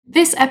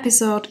This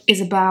episode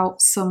is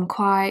about some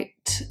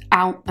quite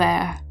out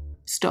there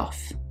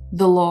stuff,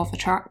 the law of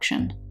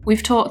attraction.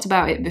 We've talked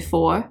about it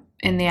before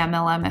in the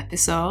MLM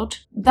episode.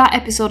 That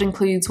episode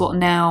includes what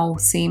now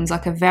seems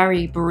like a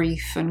very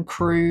brief and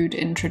crude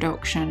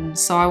introduction,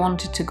 so I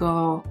wanted to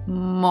go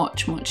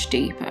much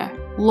deeper.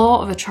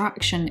 Law of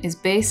attraction is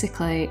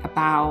basically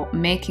about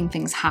making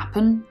things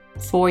happen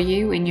for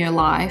you in your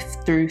life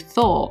through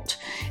thought.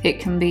 It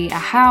can be a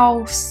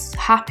house,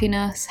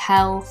 happiness,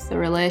 health, a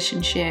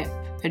relationship,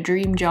 a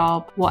dream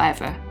job,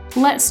 whatever.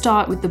 Let's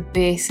start with the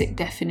basic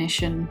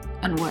definition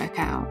and work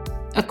out.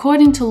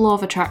 According to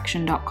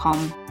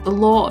lawofattraction.com, the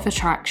law of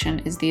attraction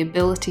is the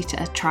ability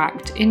to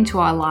attract into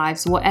our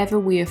lives whatever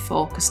we are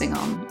focusing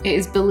on. It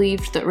is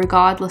believed that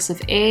regardless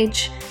of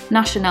age,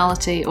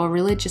 nationality, or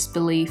religious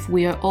belief,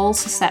 we are all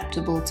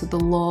susceptible to the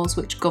laws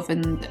which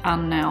govern,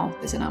 and now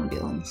there's an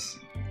ambulance.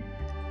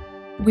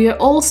 We are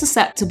all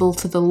susceptible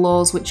to the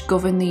laws which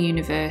govern the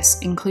universe,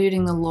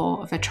 including the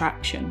law of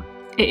attraction.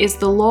 It is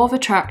the law of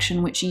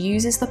attraction which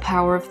uses the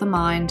power of the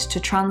mind to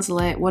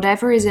translate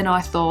whatever is in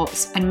our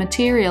thoughts and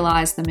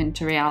materialise them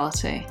into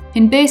reality.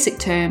 In basic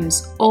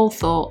terms, all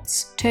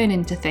thoughts turn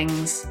into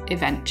things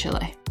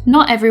eventually.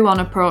 Not everyone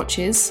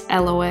approaches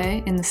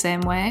LOA in the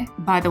same way.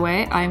 By the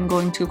way, I'm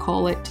going to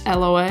call it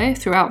LOA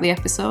throughout the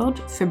episode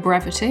for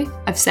brevity.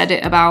 I've said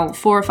it about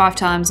 4 or 5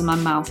 times and my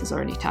mouth is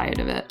already tired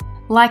of it.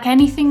 Like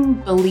anything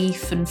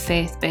belief and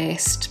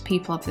faith-based,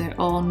 people have their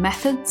own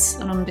methods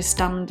and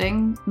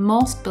understanding.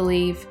 Most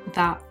believe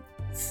that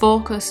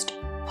focused,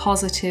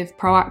 positive,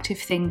 proactive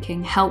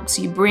thinking helps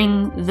you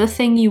bring the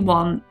thing you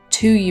want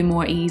to you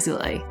more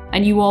easily,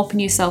 and you open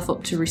yourself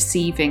up to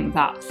receiving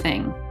that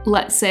thing.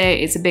 Let's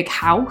say it's a big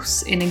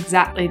house in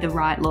exactly the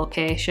right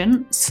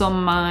location.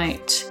 Some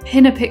might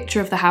pin a picture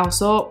of the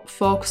house up,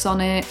 focus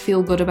on it,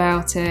 feel good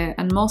about it,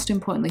 and most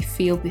importantly,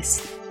 feel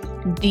this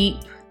deep,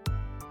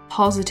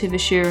 positive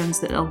assurance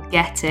that they'll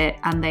get it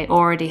and they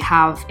already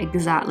have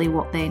exactly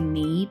what they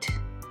need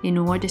in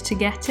order to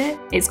get it.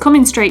 It's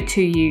coming straight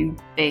to you,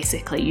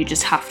 basically. You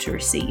just have to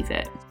receive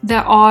it.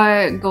 There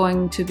are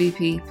going to be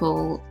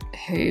people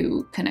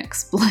who can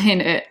explain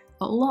it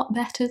a lot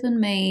better than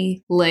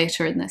me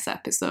later in this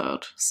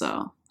episode,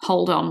 so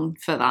hold on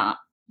for that.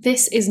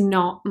 This is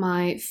not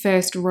my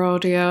first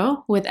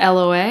rodeo with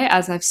LOA.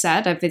 As I've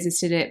said, I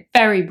visited it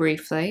very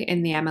briefly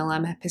in the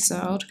MLM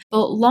episode.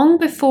 But long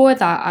before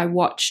that, I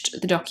watched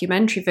the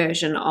documentary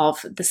version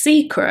of The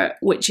Secret,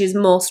 which is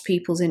most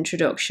people's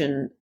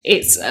introduction.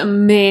 It's a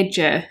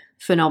major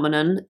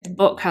phenomenon. The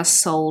book has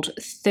sold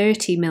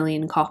 30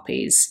 million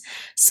copies.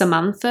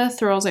 Samantha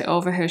throws it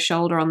over her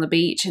shoulder on the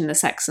beach in the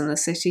Sex and the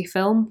City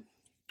film,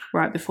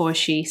 right before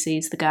she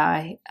sees the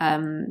guy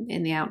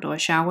in the outdoor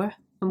shower.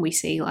 And we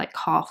see like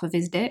half of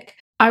his dick.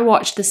 I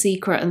watched The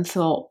Secret and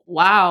thought,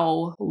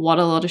 wow, what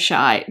a lot of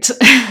shite.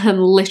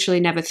 And literally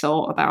never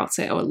thought about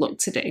it or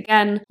looked at it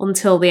again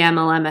until the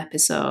MLM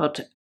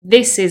episode.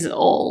 This is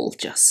all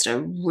just a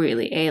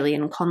really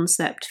alien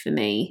concept for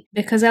me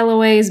because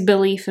LOA is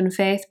belief and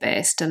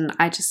faith-based and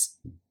I just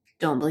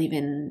don't believe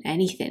in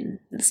anything.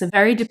 It's a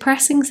very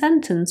depressing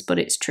sentence, but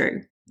it's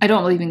true. I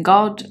don't believe in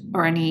God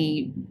or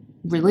any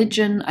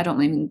religion. I don't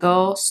believe in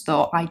ghosts,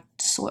 though I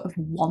sort of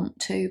want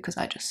to because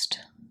I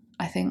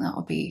think that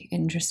would be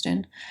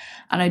interesting.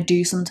 And I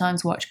do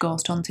sometimes watch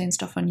ghost hunting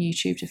stuff on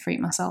YouTube to freak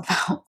myself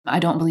out. I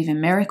don't believe in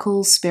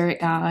miracles,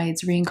 spirit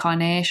guides,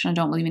 reincarnation. I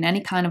don't believe in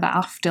any kind of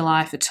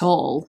afterlife at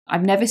all.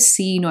 I've never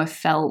seen or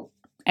felt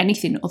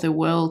anything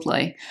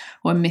otherworldly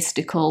or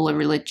mystical or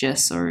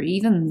religious or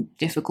even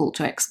difficult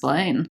to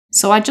explain.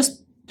 So I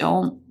just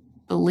don't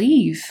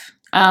believe.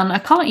 And I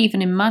can't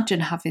even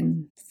imagine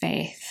having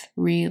faith,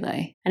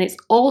 really. And it's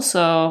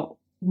also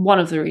one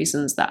of the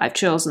reasons that I've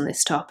chosen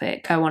this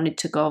topic. I wanted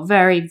to go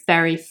very,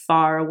 very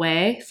far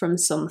away from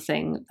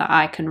something that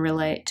I can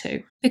relate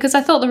to, because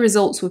I thought the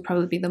results would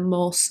probably be the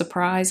most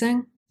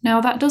surprising.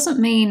 Now, that doesn't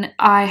mean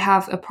I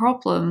have a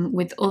problem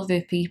with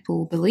other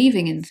people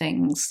believing in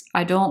things.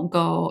 I don't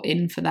go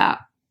in for that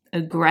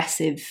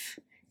aggressive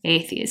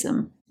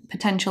atheism.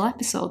 Potential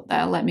episode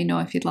there, let me know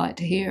if you'd like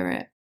to hear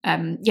it.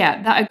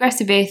 That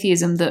aggressive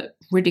atheism that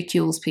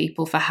ridicules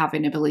people for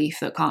having a belief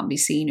that can't be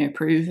seen or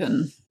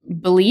proven.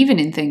 Believing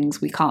in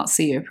things we can't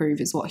see or prove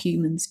is what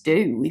humans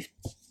do. We've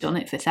done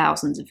it for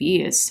thousands of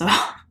years, so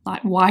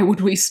why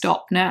would we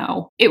stop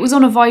now? It was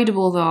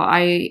unavoidable though.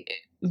 I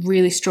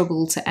really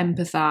struggle to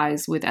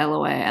empathise with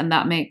LOA, and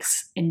that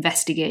makes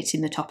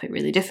investigating the topic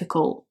really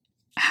difficult.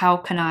 How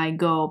can I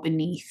go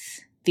beneath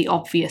the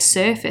obvious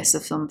surface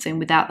of something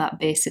without that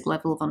basic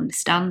level of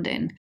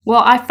understanding?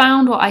 Well, I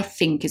found what I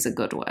think is a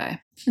good way.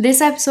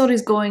 This episode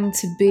is going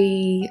to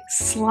be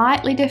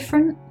slightly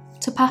different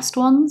to past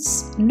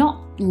ones,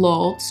 not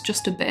loads,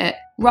 just a bit.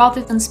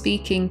 Rather than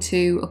speaking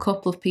to a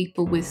couple of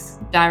people with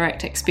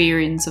direct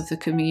experience of the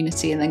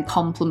community and then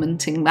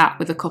complementing that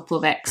with a couple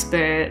of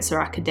experts or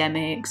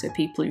academics or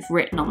people who've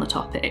written on the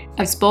topic,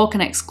 I've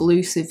spoken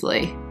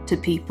exclusively to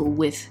people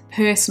with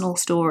personal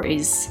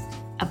stories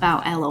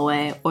about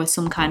LOA or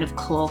some kind of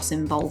close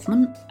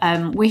involvement.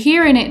 We're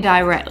hearing it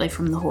directly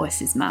from the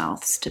horses'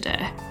 mouths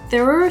today.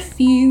 There are a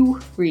few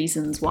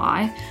reasons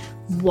why.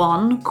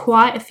 One,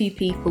 quite a few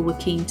people were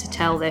keen to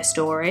tell their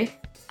story,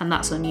 and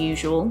that's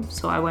unusual,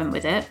 so I went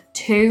with it.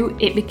 Two,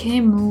 it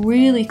became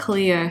really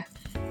clear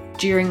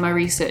during my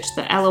research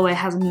that LOA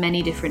has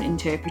many different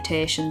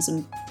interpretations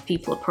and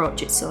people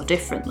approach it so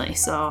differently,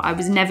 so I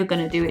was never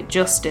going to do it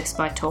justice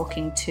by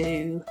talking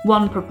to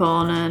one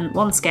proponent,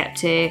 one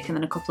skeptic, and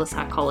then a couple of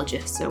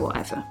psychologists or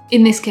whatever.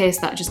 In this case,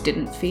 that just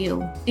didn't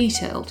feel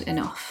detailed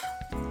enough.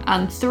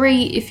 And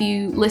three, if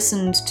you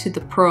listened to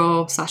the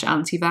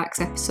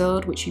pro/anti-vax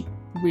episode, which you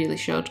really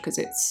should because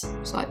it's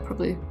like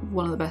probably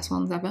one of the best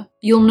ones ever,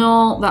 you'll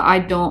know that I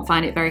don't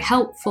find it very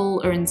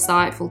helpful or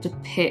insightful to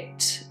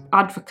pit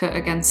advocate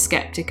against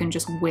skeptic and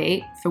just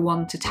wait for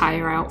one to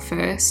tire out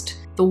first.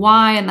 The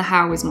why and the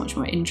how is much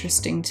more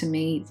interesting to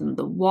me than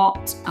the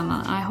what, and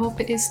I hope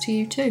it is to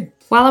you too.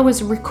 While I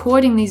was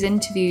recording these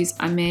interviews,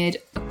 I made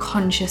a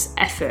conscious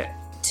effort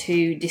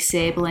to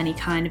disable any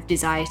kind of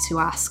desire to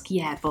ask,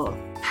 yeah, but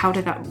how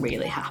did that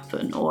really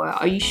happen? Or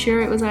are you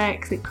sure it was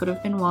X? It could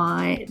have been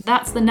Y.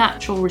 That's the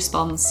natural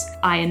response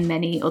I and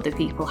many other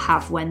people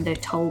have when they're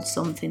told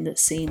something that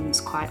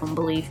seems quite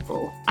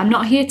unbelievable. I'm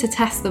not here to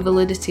test the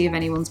validity of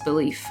anyone's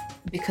belief,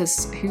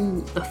 because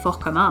who the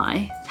fuck am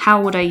I?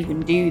 How would I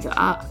even do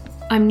that?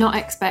 I'm not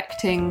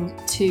expecting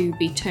to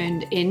be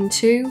turned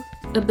into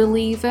a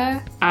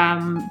believer,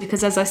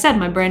 because as I said,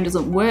 my brain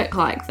doesn't work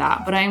like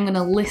that, but I am going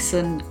to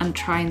listen and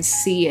try and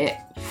see it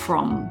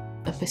from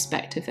the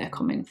perspective they're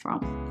coming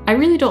from. I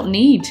really don't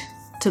need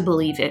to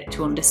believe it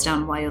to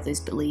understand why others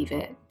believe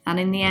it, and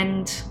in the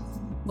end,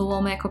 we'll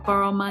all make up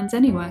our own minds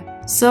anyway.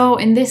 So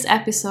in this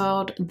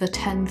episode, the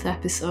 10th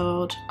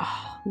episode,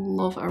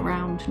 love a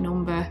round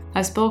number,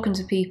 I've spoken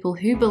to people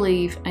who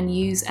believe and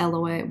use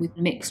LOA with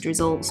mixed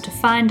results to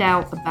find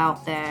out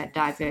about their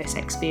diverse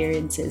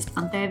experiences,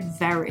 and they're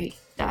very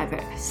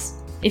diverse.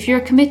 If you're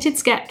a committed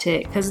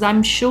skeptic, because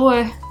I'm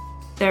sure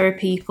there are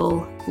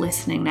people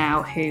listening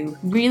now who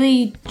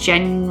really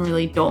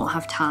generally don't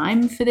have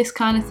time for this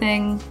kind of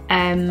thing,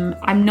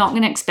 I'm not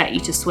going to expect you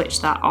to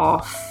switch that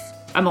off.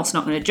 I'm also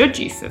not going to judge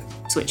you for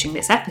switching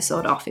this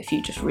episode off if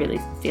you just really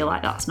feel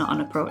like that's not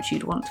an approach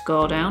you'd want to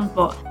go down.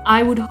 But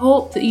I would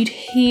hope that you'd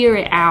hear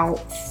it out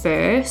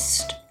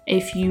first.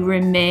 If you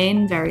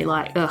remain very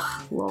like,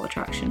 ugh, law of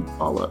attraction,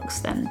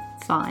 bollocks, then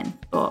fine.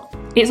 But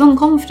it's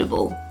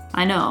uncomfortable,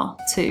 I know,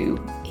 to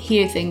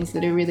hear things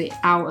that are really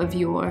out of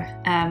your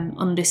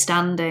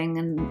understanding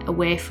and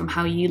away from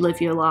how you live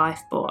your life.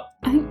 But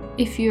I think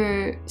if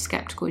you're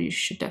skeptical, you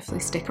should definitely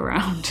stick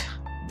around.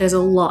 There's a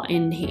lot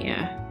in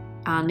here,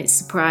 and it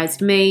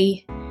surprised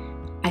me.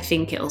 I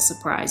think it'll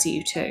surprise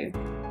you too.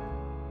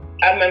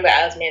 I remember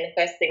I was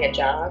manifesting a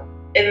job,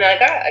 and I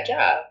got a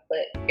job,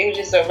 but it was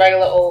just a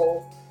regular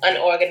old,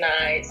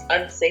 unorganized,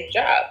 unsafe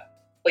job.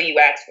 But you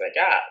ask for a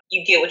job.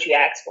 You get what you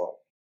ask for.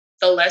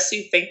 The less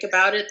you think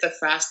about it, the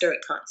faster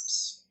it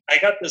comes. I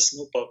got this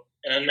notebook,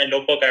 and in my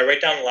notebook I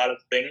write down a lot of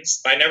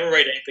things, but I never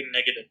write anything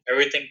negative.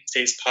 Everything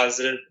stays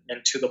positive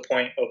and to the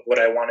point of what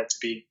I want it to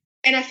be.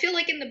 And I feel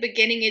like in the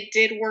beginning it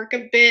did work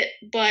a bit,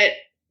 but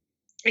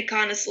it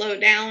kind of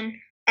slowed down.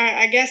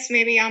 I guess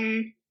maybe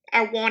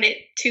I want it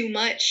too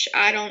much.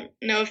 I don't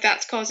know if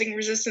that's causing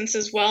resistance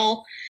as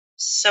well.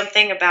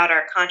 Something about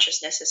our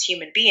consciousness as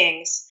human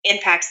beings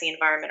impacts the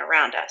environment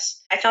around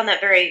us. I found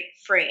that very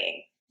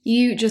freeing.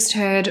 You just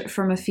heard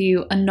from a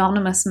few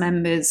anonymous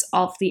members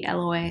of the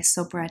LOA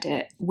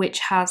subreddit, which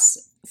has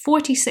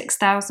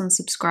 46,000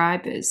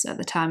 subscribers at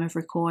the time of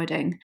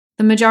recording.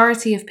 The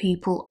majority of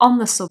people on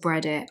the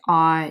subreddit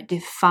are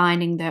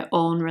defining their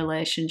own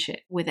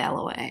relationship with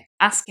LOA,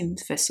 asking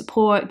for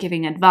support,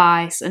 giving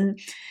advice, and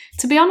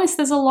to be honest,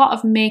 there's a lot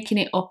of making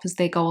it up as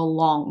they go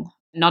along.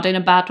 Not in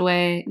a bad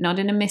way, not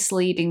in a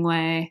misleading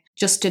way,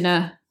 just in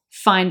a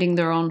finding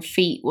their own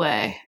feet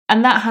way.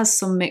 And that has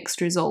some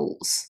mixed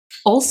results.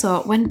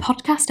 Also, when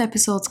podcast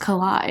episodes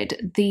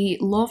collide, the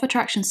Law of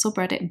Attraction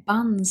subreddit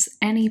bans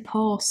any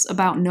posts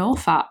about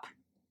NoFap.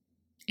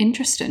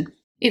 Interesting.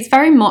 It's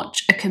very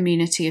much a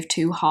community of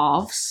two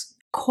halves.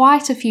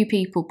 Quite a few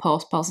people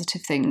post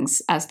positive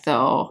things as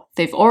though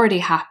they've already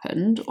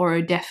happened or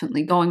are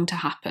definitely going to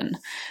happen,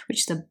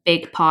 which is a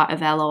big part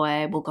of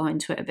LOA. We'll go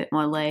into it a bit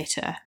more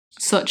later.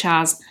 Such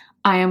as,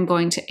 I am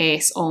going to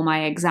ace all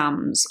my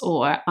exams,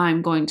 or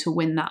I'm going to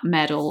win that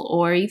medal,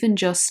 or even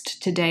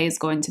just today is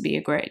going to be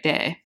a great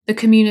day. The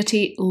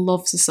community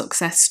loves a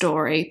success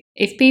story.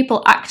 If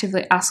people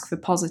actively ask for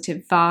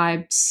positive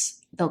vibes,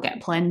 they'll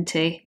get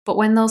plenty. But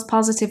when those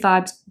positive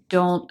vibes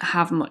don't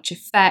have much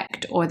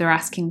effect, or they're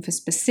asking for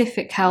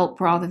specific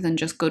help rather than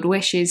just good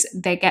wishes,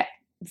 they get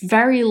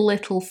very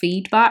little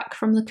feedback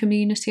from the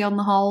community on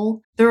the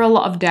whole. There are a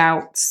lot of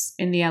doubts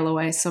in the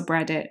LOA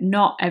subreddit.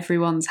 Not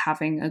everyone's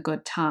having a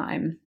good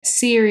time.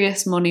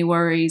 Serious money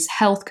worries,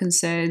 health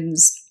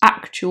concerns,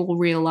 actual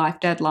real life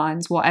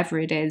deadlines, whatever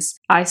it is.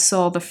 I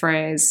saw the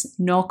phrase,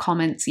 no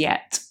comments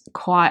yet,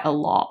 quite a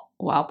lot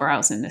while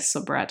browsing this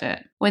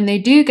subreddit. When they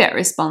do get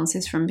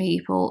responses from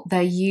people,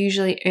 they're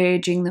usually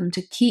urging them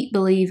to keep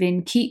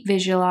believing, keep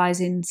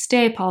visualizing,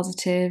 stay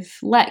positive,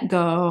 let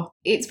go.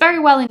 It's very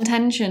well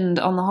intentioned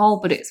on the whole,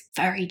 but it's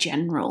very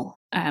general.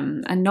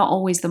 And not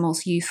always the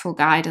most useful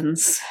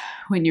guidance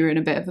when you're in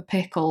a bit of a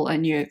pickle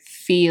and you're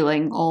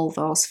feeling all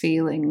those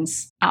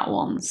feelings at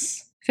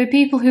once. For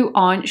people who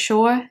aren't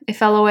sure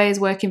if LOA is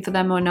working for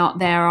them or not,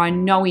 there are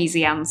no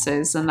easy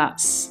answers, and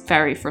that's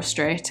very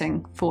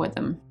frustrating for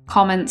them.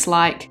 Comments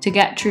like, to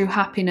get true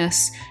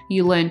happiness,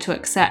 you learn to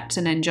accept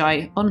and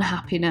enjoy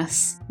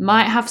unhappiness,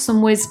 might have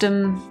some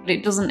wisdom, but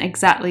it doesn't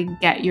exactly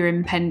get your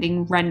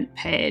impending rent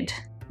paid.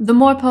 The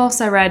more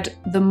posts I read,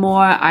 the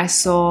more I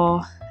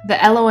saw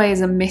that LOA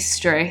is a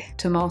mystery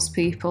to most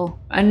people,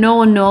 and no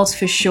one knows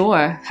for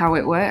sure how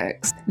it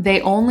works. They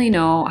only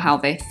know how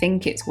they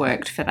think it's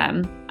worked for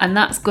them, and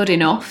that's good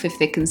enough if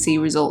they can see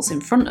results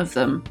in front of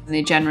them.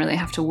 They generally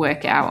have to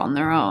work it out on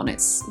their own.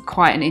 It's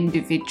quite an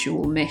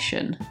individual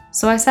mission.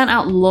 So I sent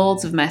out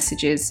loads of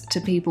messages to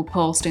people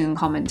posting and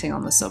commenting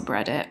on the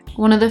subreddit.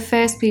 One of the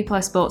first people I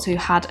spoke to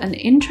had an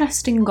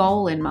interesting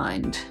goal in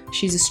mind.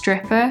 She's a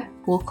stripper,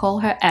 we'll call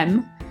her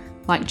M,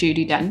 like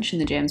Judi Dench in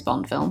the James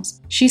Bond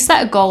films. She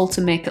set a goal to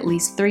make at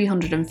least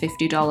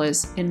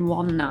 $350 in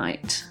one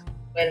night.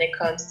 When it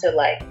comes to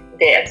like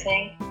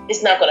dancing,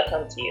 it's not going to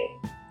come to you.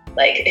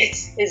 Like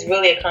it's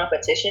really a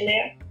competition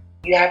there.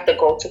 You have to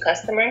go to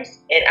customers.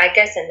 And I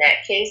guess in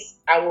that case,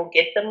 I will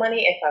get the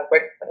money if I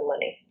work for the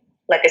money.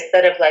 Like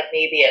instead of like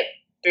maybe a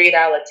 $3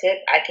 tip,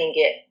 I can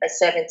get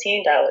a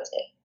 $17 tip.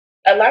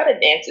 A lot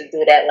of dancers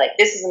do that. Like,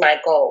 this is my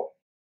goal.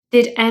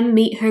 Did Em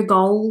meet her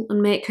goal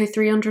and make her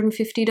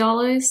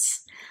 $350?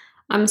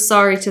 I'm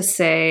sorry to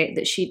say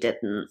that she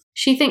didn't.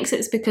 She thinks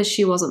it's because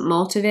she wasn't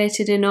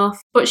motivated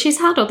enough, but she's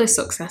had other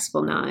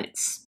successful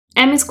nights.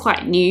 Em is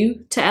quite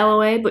new to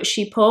LOA, but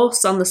she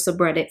posts on the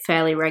subreddit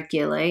fairly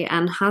regularly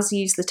and has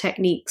used the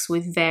techniques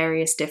with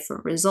various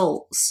different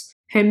results.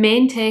 Her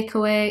main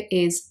takeaway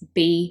is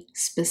be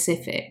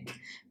specific,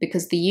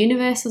 because the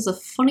universe has a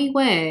funny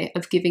way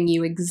of giving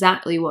you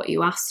exactly what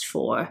you asked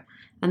for,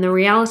 and the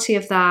reality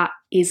of that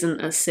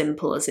isn't as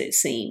simple as it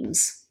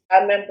seems. I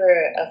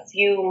remember a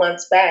few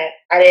months back,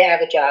 I didn't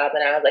have a job,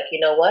 and I was like, you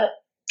know what?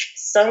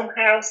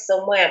 Somehow,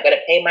 somewhere, I'm going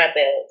to pay my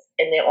bills.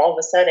 And then all of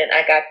a sudden,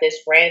 I got this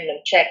random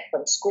check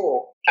from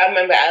school. I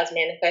remember I was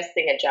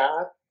manifesting a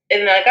job,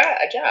 and then I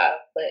got a job,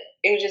 but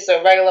it was just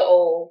a regular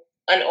old,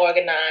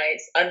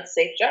 unorganized,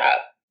 unsafe job.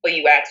 But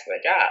you ask for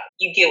a job.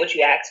 You get what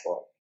you ask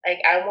for. Like,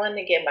 I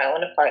wanted to get my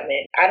own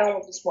apartment. I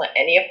don't just want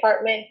any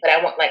apartment, but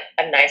I want, like,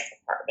 a nice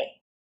apartment.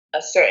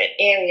 A certain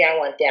area. I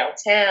want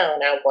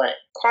downtown. I want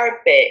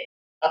carpet.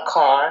 A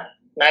car.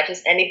 Not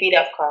just any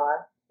beat-up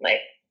car.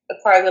 Like, a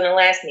car going to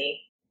last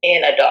me.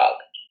 And a dog.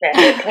 That's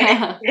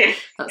it.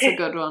 That's a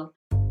good one.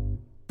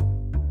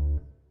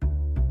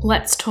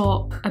 Let's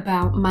talk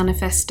about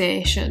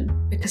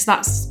manifestation, because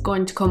that's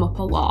going to come up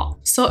a lot.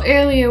 So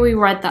earlier we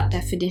read that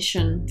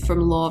definition from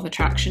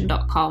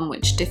lawofattraction.com,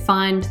 which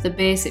defined the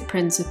basic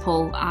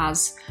principle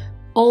as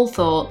all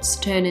thoughts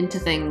turn into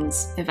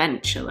things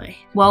eventually.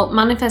 Well,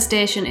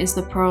 manifestation is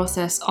the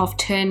process of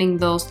turning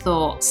those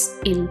thoughts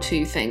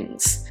into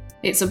things.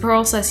 It's a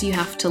process you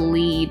have to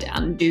lead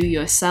and do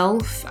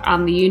yourself,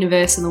 and the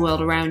universe and the world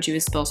around you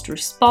is supposed to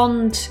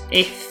respond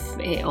if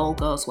it all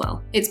goes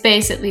well. It's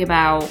basically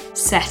about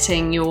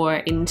setting your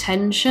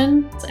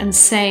intention and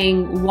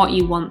saying what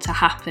you want to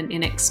happen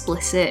in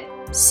explicit,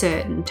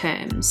 certain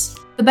terms.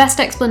 The best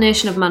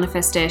explanation of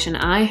manifestation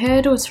I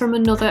heard was from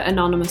another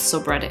anonymous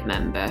subreddit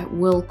member.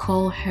 We'll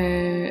call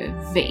her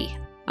V.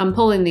 I'm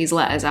pulling these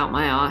letters out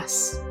my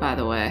arse, by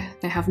the way.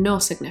 They have no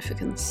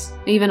significance.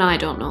 Even I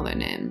don't know their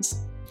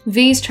names.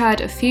 V's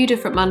tried a few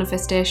different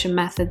manifestation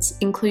methods,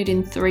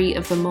 including 3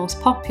 of the most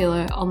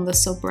popular on the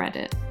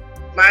subreddit.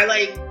 My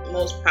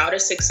most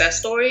proudest success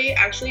story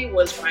actually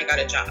was when I got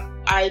a job.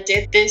 I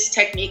did this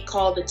technique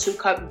called the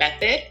 2-cup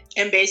method.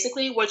 And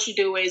basically what you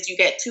do is you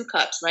get 2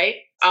 cups, right?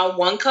 On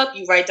 1 cup,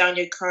 you write down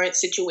your current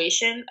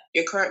situation,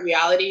 your current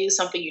reality is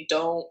something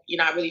you're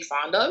not really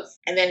fond of.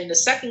 And then in the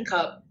 2nd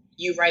cup,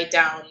 you write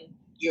down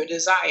your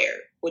desire,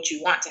 what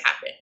you want to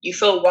happen. You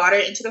fill water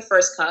into the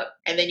 1st cup,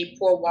 and then you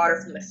pour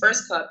water from the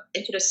 1st cup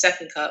into the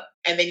 2nd cup,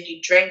 and then you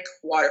drink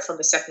water from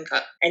the 2nd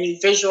cup, and you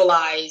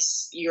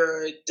visualize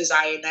your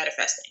desire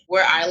manifesting.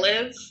 Where I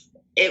live,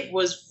 it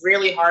was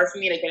really hard for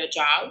me to get a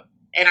job,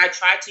 and I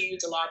tried to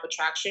use the law of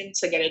attraction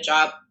to get a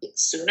job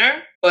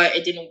sooner, but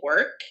it didn't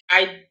work.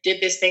 I did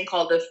this thing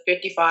called the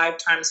 55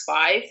 times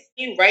 5.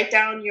 You write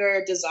down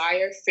your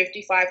desire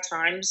 55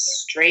 times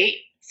straight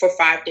for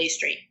 5 days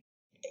straight.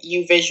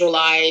 You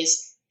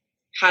visualize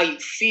how you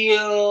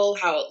feel,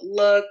 how it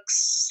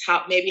looks,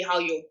 how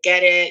you'll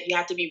get it. You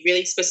have to be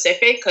really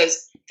specific,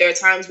 because there are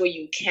times where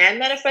you can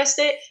manifest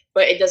it,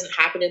 but it doesn't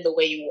happen in the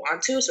way you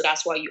want to. So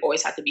that's why you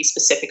always have to be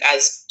specific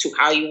as to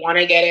how you want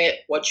to get it,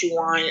 what you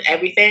want,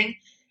 everything.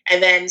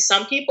 And then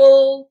some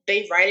people,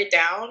 they write it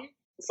down.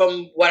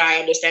 From what I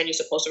understand, you're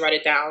supposed to write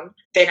it down.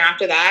 Then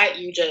after that,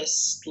 you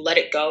just let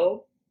it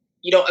go.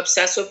 You don't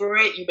obsess over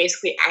it. You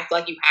basically act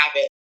like you have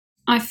it.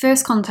 I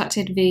first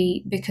contacted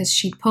V because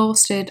she'd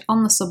posted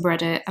on the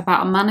subreddit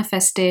about a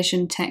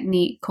manifestation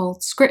technique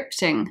called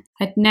scripting.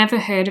 I'd never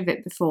heard of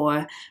it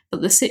before,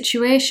 but the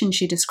situation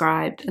she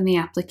described and the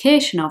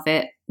application of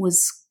it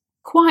was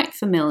quite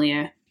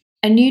familiar.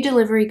 A new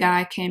delivery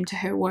guy came to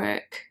her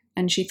work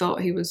and she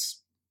thought he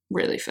was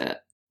really fit.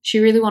 She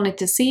really wanted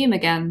to see him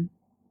again,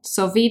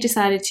 so V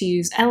decided to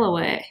use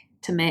LOA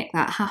to make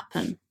that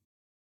happen.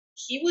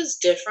 He was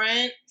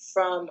different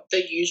from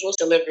the usual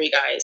delivery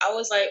guys. I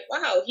was like,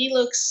 wow, he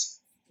looks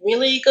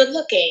really good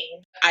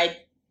looking. I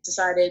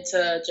decided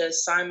to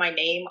just sign my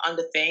name on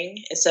the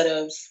thing instead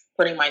of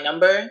putting my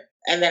number.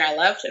 And then I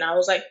left and I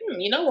was like,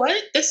 you know what?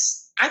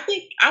 I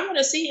think I want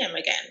to see him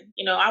again.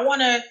 I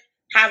want to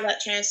have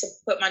that chance to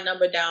put my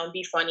number down,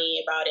 be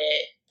funny about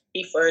it,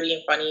 be flirty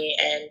and funny,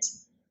 and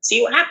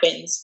see what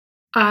happens.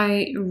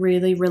 I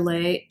really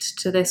relate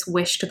to this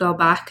wish to go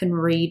back and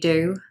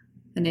redo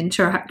an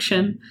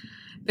interaction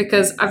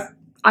because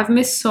I've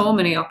missed so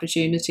many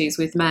opportunities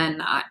with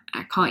men, I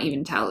can't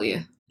even tell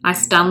you. I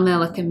stand there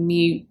like a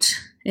mute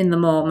in the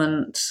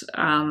moment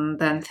and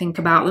then think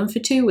about them for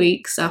 2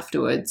 weeks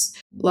afterwards,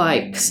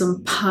 like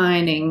some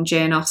pining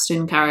Jane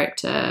Austen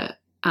character,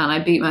 and I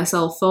beat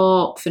myself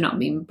up for not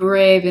being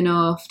brave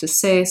enough to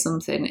say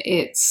something.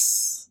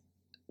 It's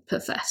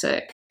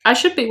pathetic. I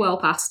should be well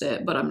past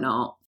it, but I'm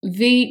not.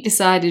 V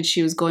decided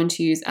she was going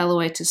to use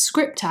LOA to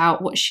script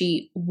out what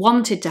she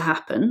wanted to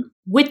happen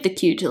with the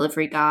cute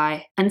delivery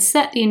guy and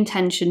set the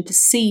intention to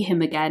see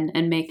him again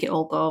and make it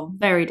all go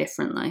very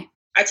differently.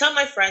 I tell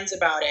my friends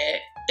about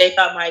it. They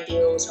thought my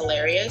idea was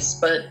hilarious,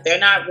 but they're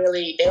not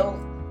really,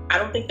 I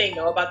don't think they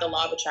know about the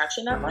law of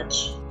attraction that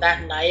much.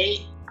 That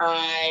night,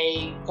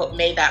 I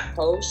made that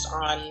post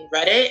on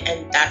Reddit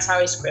and that's how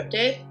I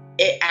scripted.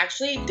 It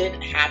actually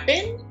didn't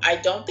happen. I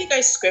don't think I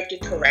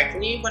scripted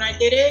correctly when I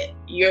did it.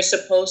 You're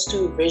supposed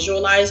to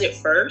visualize it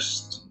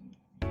first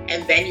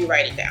and then you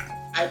write it down.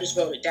 I just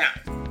wrote it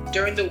down.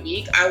 During the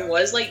week, I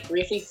was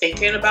briefly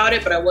thinking about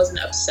it, but I wasn't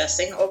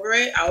obsessing over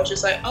it. I was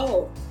just like,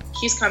 oh,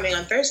 he's coming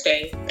on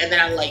Thursday. And then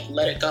I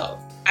let it go.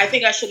 I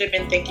think I should have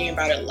been thinking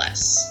about it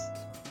less.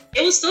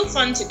 It was still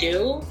fun to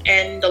do,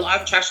 and the law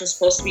of attraction is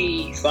supposed to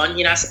be fun.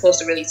 You're not supposed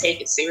to really take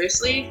it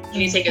seriously.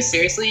 When you take it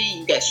seriously,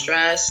 you get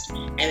stressed,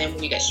 and then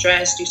when you get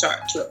stressed, you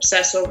start to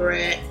obsess over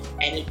it,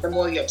 and the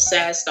more you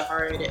obsess,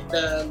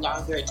 the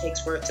longer it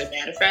takes for it to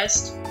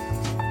manifest.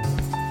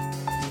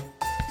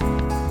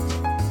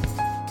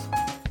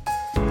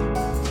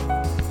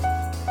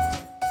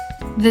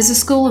 There's a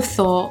school of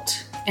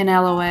thought in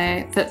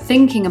LOA that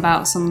thinking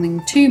about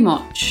something too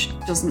much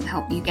doesn't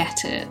help you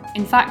get it.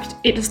 In fact,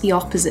 it does the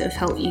opposite of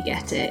help you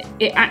get it.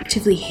 It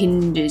actively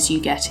hinders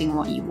you getting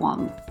what you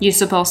want. You're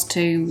supposed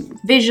to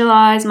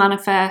visualize,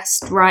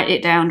 manifest, write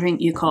it down, drink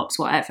your cups,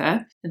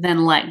 whatever,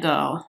 then let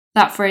go.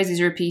 That phrase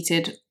is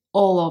repeated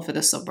all over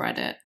the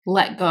subreddit.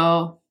 Let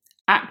go,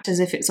 act as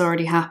if it's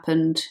already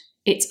happened,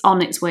 it's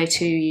on its way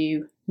to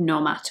you, no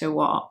matter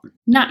what.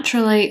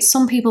 Naturally,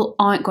 some people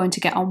aren't going to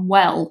get on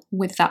well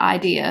with that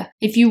idea.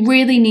 If you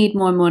really need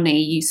more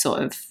money, you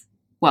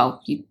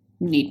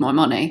need more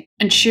money.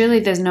 And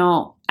surely there's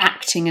no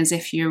acting as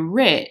if you're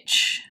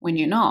rich when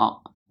you're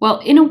not. Well,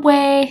 in a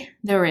way,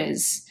 there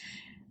is,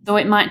 though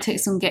it might take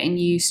some getting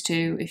used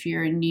to if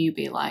you're a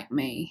newbie like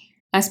me.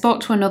 I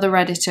spoke to another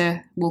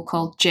Redditor we'll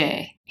call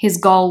Jay. His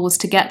goal was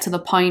to get to the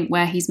point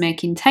where he's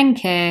making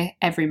 10k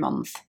every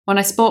month. When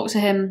I spoke to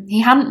him,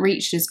 he hadn't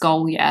reached his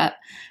goal yet,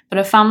 but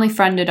a family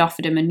friend had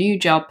offered him a new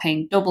job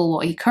paying double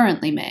what he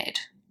currently made.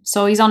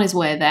 So he's on his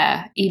way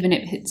there, even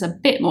if it's a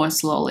bit more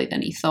slowly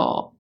than he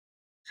thought.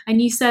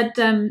 And you said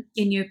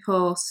in your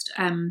post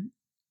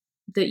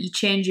that you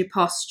change your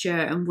posture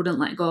and wouldn't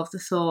let go of the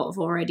thought of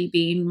already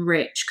being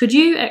rich. Could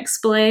you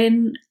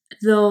explain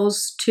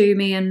those to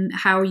me and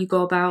how you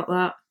go about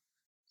that?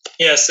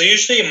 Yeah, so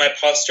usually my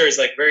posture is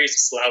very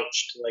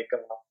slouched.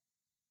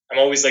 I'm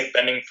always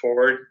bending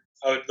forward.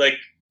 I would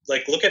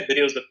look at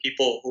videos of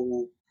people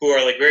who are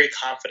very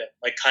confident,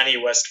 like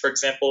Kanye West, for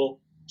example.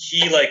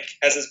 He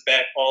has his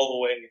back all the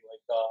way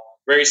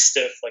very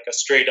stiff, like a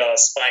straight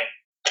spine.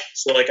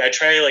 So I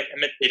try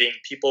imitating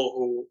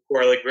people who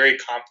are very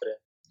confident.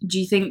 Do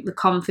you think the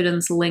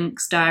confidence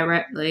links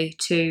directly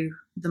to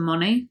the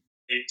money?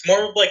 It's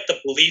more of the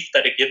belief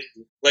that it gives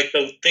you.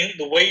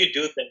 The way you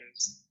do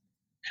things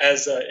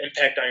has an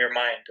impact on your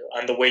mind,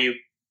 on the way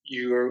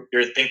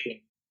you're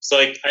thinking. So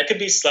I could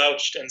be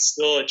slouched and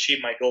still achieve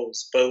my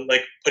goals, but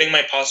putting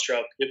my posture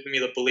up gives me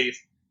the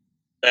belief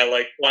that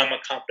I'm a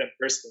confident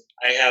person.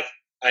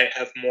 I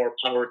have more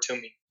power to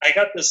me. I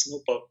got this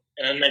notebook,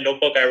 and in my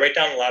notebook I write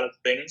down a lot of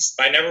things,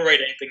 but I never write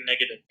anything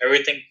negative.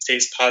 Everything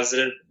stays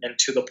positive and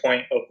to the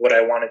point of what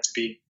I want it to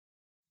be.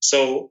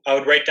 So I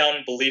would write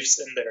down beliefs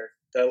in there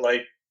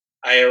that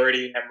I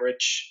already am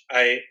rich,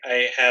 I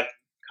have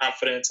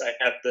confidence, I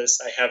have this,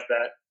 I have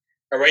that.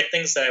 I write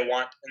things that I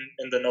want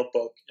in the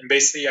notebook, and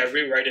basically I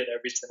rewrite it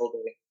every single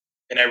day,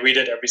 and I read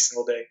it every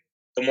single day.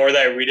 The more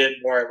that I read it,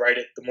 the more I write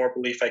it, the more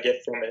belief I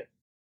get from it.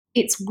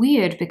 It's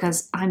weird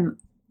because I'm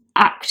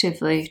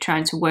actively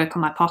trying to work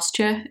on my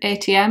posture,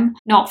 ATM,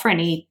 not for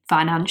any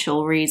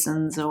financial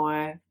reasons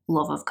or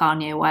love of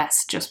Kanye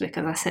West, just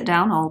because I sit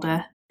down all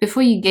day.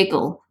 Before you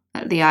giggle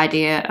at the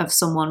idea of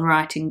someone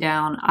writing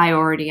down "I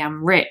already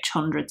am rich"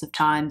 hundreds of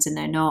times in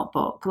their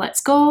notebook,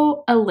 let's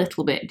go a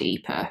little bit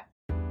deeper.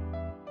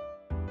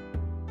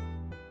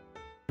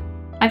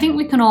 I think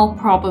we can all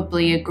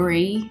probably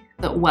agree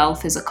that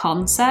wealth is a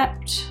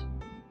concept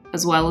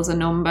as well as a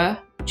number.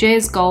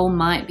 Jay's goal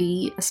might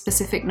be a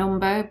specific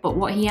number, but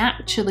what he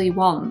actually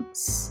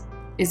wants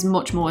is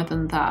much more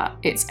than that.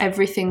 It's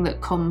everything that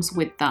comes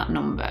with that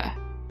number.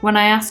 When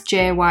I asked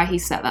Jay why he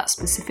set that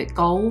specific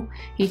goal,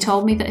 he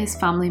told me that his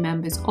family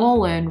members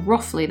all earn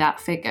roughly that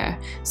figure,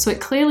 so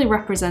it clearly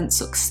represents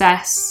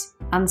success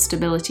and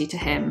stability to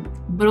him.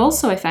 But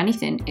also, if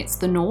anything, it's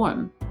the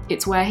norm.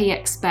 It's where he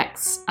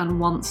expects and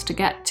wants to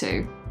get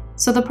to.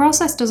 So the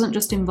process doesn't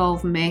just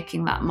involve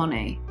making that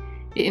money.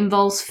 It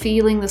involves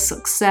feeling the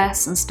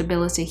success and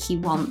stability he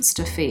wants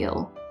to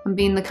feel, and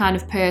being the kind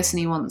of person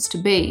he wants to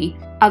be,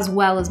 as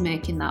well as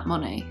making that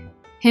money.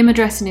 Him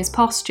addressing his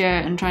posture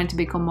and trying to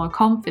become more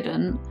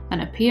confident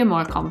and appear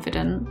more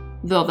confident,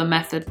 though the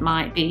method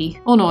might be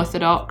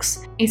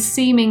unorthodox, is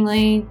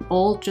seemingly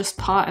all just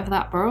part of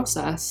that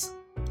process.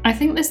 I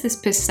think there's this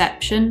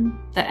perception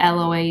that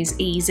LOA is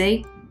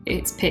easy.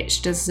 It's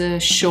pitched as a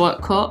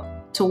shortcut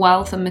to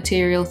wealth and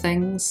material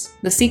things.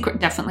 The Secret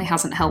definitely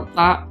hasn't helped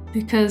that,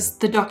 because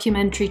the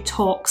documentary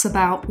talks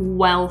about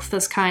wealth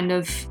as kind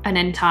of an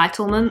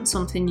entitlement,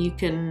 something you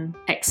can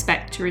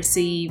expect to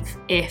receive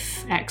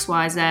if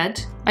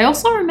XYZ. I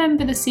also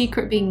remember The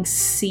Secret being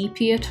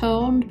sepia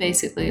toned,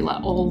 basically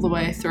like all the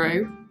way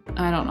through.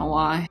 I don't know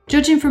why.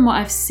 Judging from what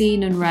I've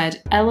seen and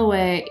read,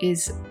 LOA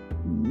is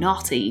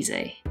not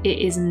easy. It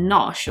is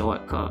not a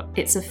shortcut.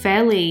 It's a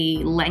fairly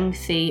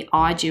lengthy,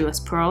 arduous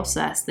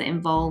process that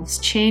involves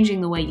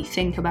changing the way you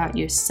think about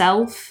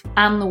yourself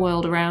and the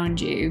world around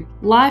you.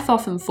 Life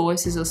often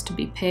forces us to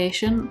be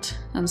patient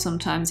and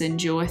sometimes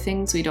enjoy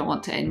things we don't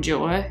want to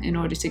enjoy in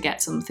order to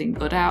get something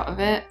good out of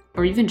it,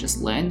 or even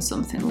just learn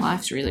something.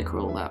 Life's really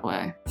cruel that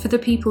way. For the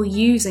people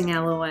using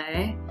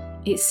LOA,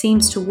 it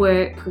seems to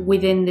work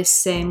within this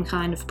same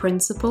kind of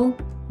principle.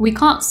 We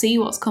can't see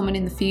what's coming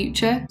in the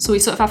future, so we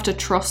sort of have to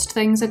trust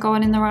things are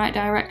going in the right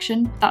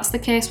direction. That's the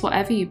case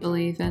whatever you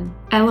believe in.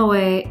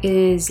 LOA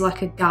is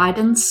like a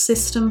guidance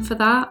system for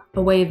that,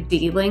 a way of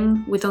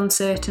dealing with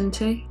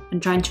uncertainty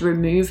and trying to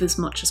remove as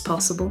much as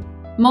possible.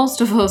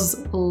 Most of us,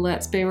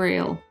 let's be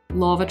real,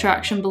 law of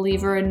attraction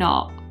believer or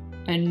not,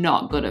 are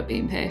not good at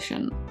being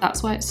patient.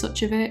 That's why it's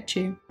such a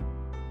virtue.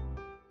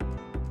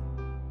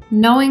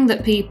 Knowing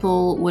that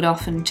people would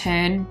often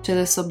turn to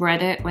the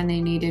subreddit when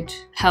they needed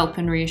help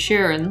and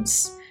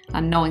reassurance,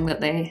 and knowing that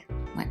they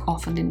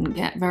often didn't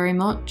get very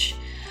much,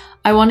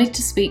 I wanted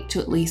to speak to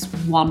at least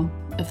one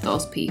of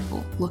those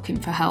people looking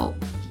for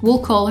help. We'll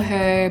call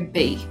her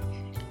B.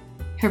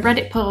 Her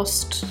Reddit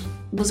post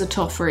was a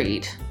tough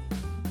read.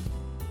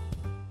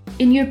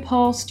 In your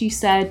post, you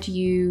said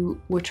you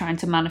were trying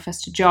to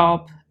manifest a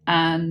job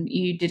and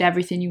you did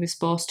everything you were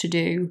supposed to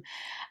do,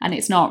 and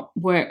it's not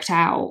worked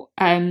out.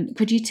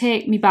 Could you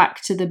take me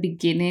back to the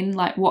beginning?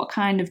 What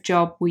kind of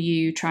job were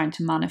you trying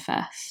to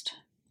manifest?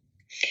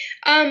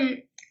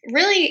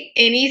 Really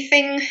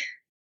anything.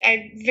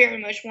 I very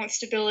much want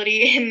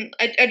stability and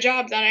a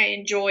job that I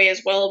enjoy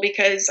as well,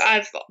 because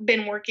I've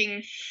been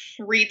working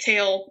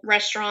retail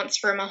restaurants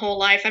for my whole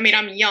life. I mean,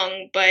 I'm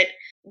young, but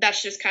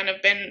that's just kind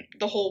of been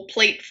the whole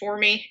plate for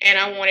me, and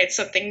I wanted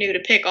something new to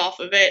pick off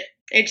of it.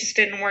 It just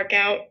didn't work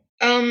out.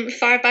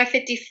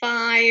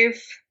 5x55,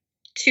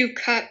 2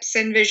 cups,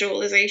 and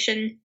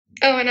visualization.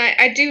 Oh, and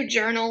I do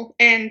journal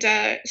and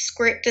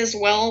script as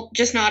well,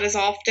 just not as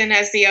often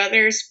as the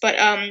others. But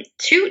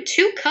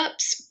two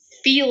cups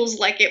feels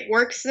like it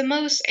works the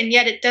most, and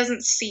yet it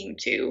doesn't seem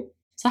to.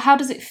 So how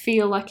does it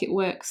feel like it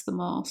works the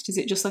most? Is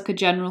it just like a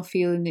general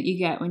feeling that you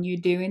get when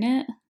you're doing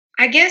it?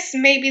 I guess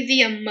maybe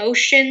the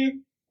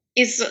emotion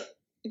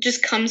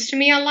just comes to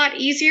me a lot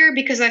easier,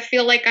 because I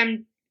feel like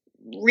I'm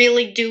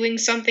really doing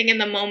something in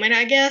the moment,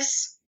 I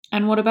guess.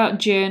 And what about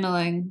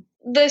journaling?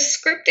 The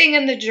scripting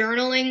and the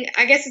journaling,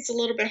 I guess it's a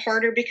little bit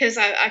harder, because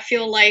I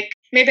feel like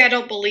maybe I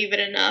don't believe it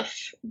enough,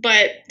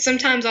 but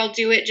sometimes I'll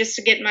do it just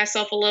to get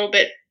myself a little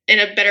bit in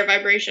a better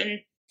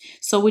vibration.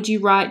 So would you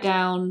write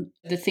down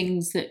the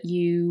things that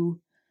you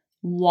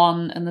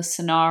want and the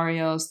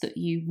scenarios that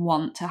you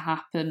want to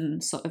happen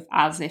sort of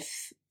as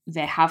if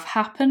they have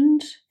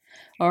happened?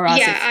 Or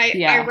as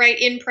I write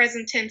in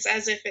present tense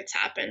as if it's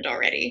happened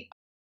already.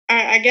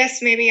 I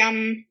guess maybe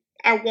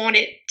I want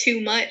it too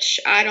much.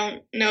 I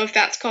don't know if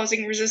that's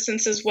causing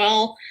resistance as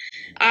well.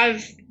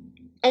 I've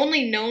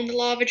only known the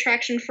law of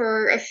attraction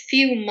for a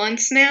few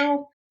months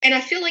now, and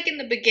I feel like in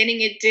the beginning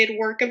it did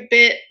work a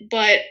bit,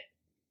 but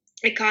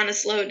it kind of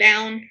slowed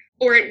down,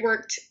 or it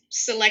worked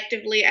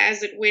selectively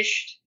as it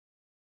wished.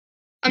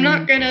 I'm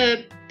not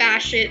gonna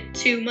bash it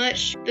too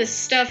much. The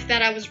stuff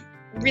that I was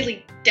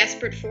really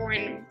desperate for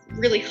and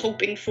really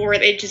hoping for,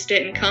 they just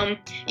didn't come,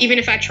 even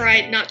if I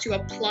tried not to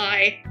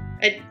apply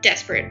a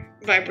desperate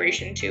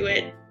vibration to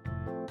it.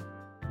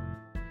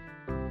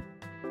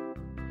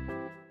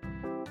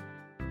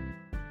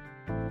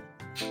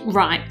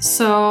 Right,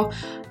 so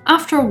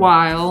after a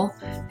while,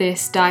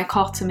 this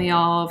dichotomy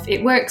of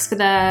it works for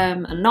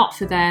them and not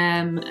for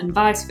them and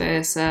vice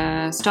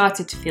versa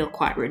started to feel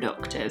quite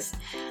reductive.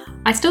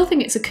 I still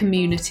think it's a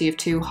community of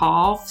two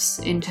halves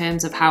in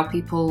terms of how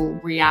people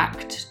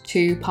react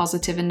to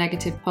positive and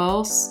negative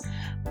posts,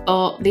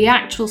 but the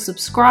actual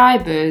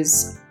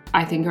subscribers,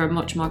 I think, are a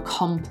much more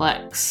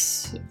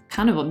complex,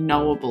 kind of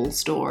unknowable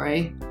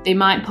story. They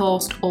might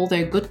post all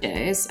their good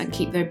days and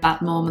keep their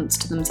bad moments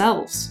to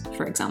themselves,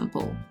 for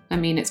example. I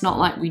mean, it's not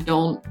like we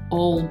don't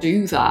all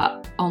do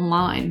that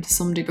online to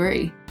some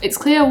degree. It's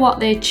clear what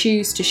they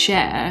choose to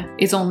share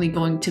is only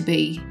going to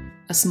be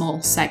a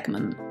small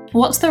segment.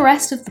 What's the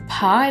rest of the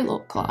pie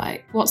look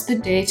like? What's the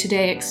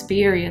day-to-day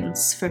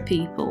experience for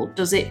people?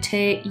 Does it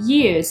take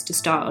years to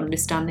start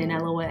understanding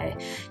LOA?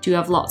 Do you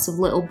have lots of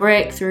little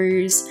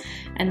breakthroughs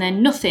and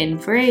then nothing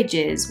for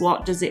ages?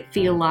 What does it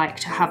feel like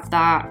to have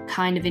that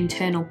kind of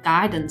internal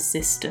guidance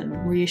system?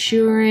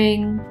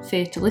 Reassuring?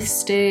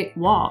 Fatalistic?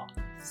 What?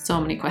 So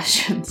many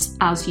questions,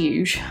 as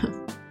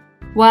usual.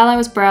 While I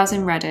was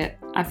browsing Reddit,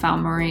 I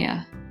found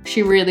Maria.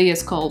 She really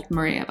is called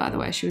Maria, by the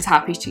way. She was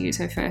happy to use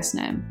her first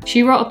name.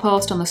 She wrote a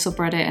post on the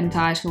subreddit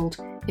entitled,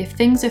 "If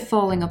things are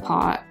falling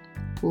apart,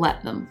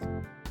 let them."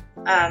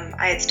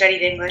 I had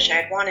studied English,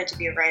 I had wanted to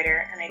be a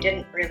writer, and I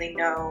didn't really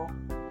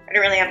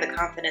have the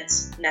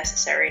confidence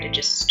necessary to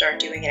just start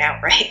doing it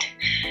outright.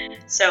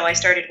 So I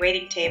started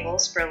waiting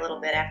tables for a little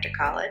bit after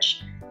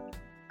college.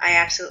 I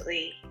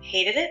absolutely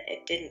hated it.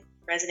 It didn't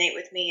resonate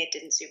with me. It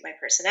didn't suit my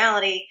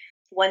personality.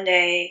 One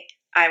day,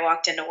 I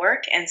walked into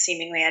work and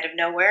seemingly out of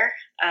nowhere,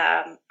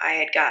 I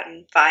had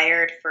gotten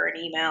fired for an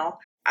email.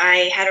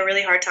 I had a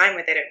really hard time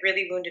with it. It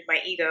really wounded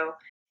my ego.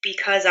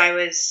 Because I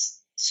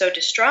was so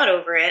distraught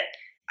over it,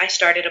 I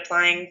started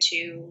applying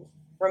to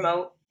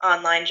remote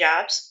online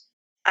jobs.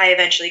 I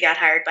eventually got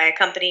hired by a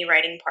company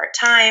writing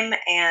part-time,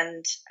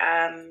 and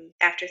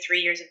after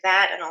 3 years of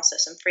that and also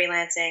some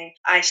freelancing,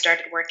 I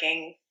started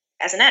working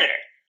as an editor.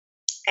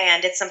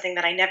 And it's something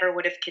that I never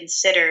would have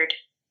considered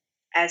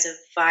as a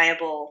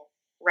viable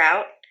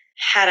route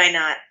had I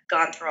not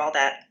gone through all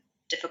that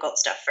difficult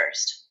stuff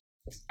first.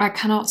 I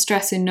cannot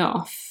stress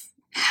enough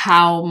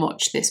how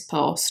much this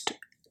post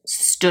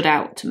stood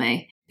out to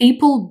me.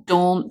 People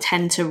don't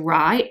tend to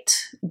write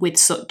with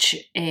such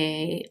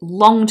a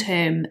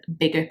long-term,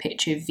 bigger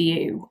picture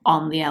view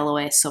on the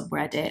LOA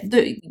subreddit.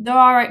 There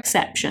are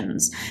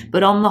exceptions,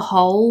 but on the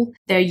whole,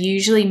 they're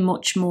usually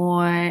much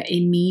more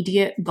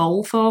immediate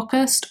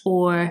goal-focused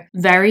or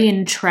very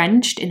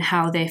entrenched in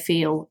how they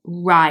feel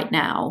right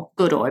now,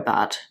 good or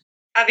bad.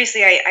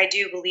 Obviously, I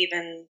do believe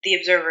in the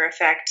observer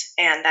effect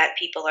and that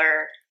people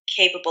are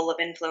capable of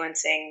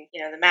influencing,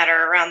 the matter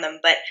around them,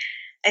 but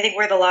I think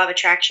where the law of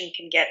attraction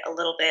can get a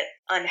little bit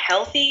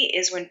unhealthy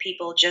is when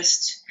people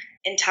just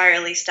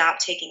entirely stop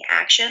taking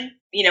action.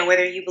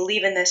 Whether you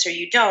believe in this or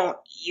you don't,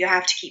 you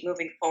have to keep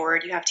moving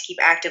forward. You have to keep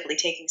actively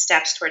taking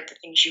steps toward the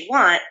things you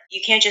want. You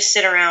can't just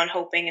sit around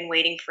hoping and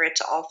waiting for it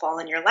to all fall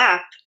in your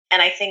lap.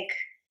 And I think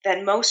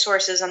that most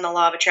sources on the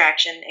law of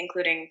attraction,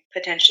 including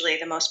potentially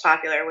the most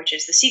popular, which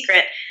is The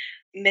Secret,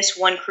 miss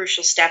one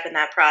crucial step in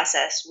that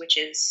process, which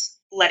is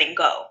letting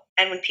go.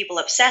 And when people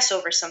obsess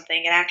over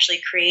something, it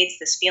actually creates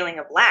this feeling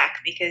of lack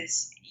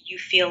because you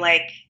feel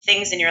like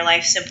things in your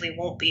life simply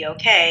won't be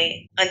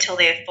okay until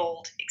they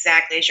unfold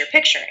exactly as you're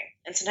picturing.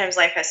 And sometimes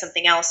life has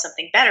something else,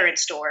 something better in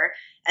store,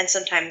 and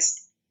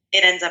sometimes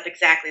it ends up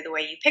exactly the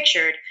way you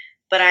pictured.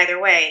 But either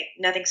way,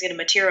 nothing's going to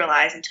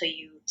materialize until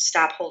you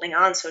stop holding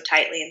on so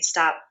tightly and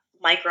stop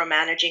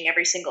micromanaging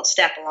every single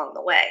step along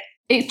the way.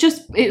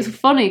 It's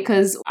funny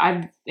because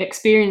I've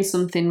experienced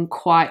something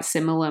quite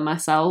similar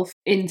myself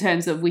in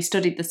terms of we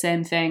studied the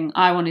same thing.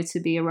 I wanted to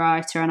be a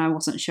writer and I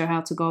wasn't sure how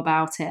to go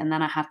about it. And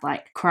then I had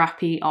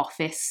crappy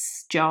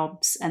office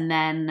jobs and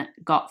then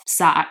got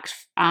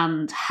sacked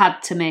and had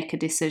to make a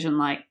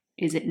decision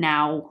is it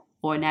now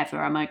or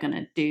never? Am I going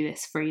to do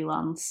this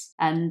freelance?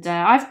 And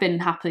I've been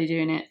happily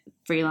doing it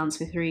freelance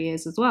for 3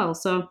 years as well.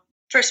 So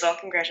first of all,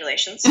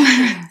 congratulations.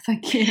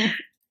 Thank you.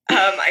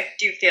 I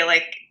do feel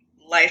like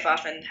life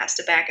often has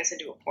to back us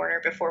into a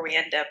corner before we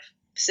end up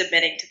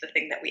submitting to the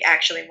thing that we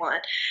actually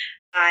want.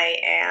 I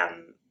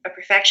am a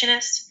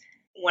perfectionist.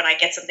 When I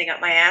get something up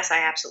my ass, I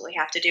absolutely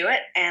have to do it,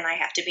 and I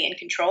have to be in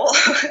control.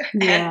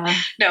 Yeah. And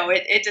no,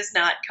 it does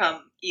not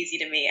come easy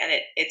to me, and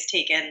it's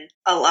taken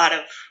a lot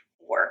of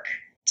work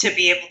to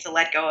be able to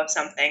let go of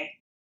something.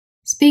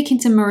 Speaking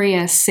to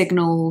Maria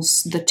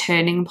signals the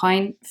turning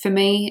point for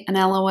me in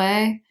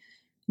LOA.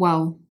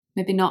 Well,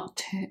 maybe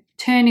not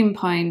turning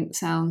point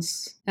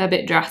sounds a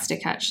bit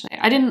drastic, actually.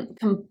 I didn't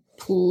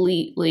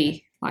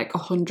completely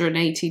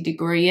 180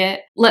 degree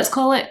it. Let's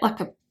call it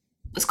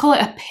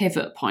a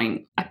pivot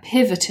point. I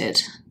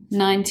pivoted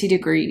 90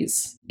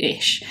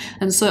 degrees-ish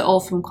and saw it all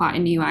from quite a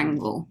new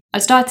angle. I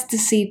started to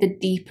see the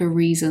deeper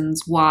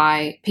reasons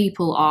why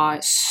people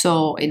are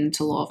so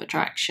into law of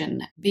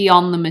attraction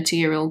beyond the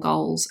material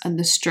goals and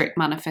the strict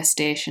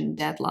manifestation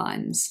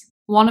deadlines.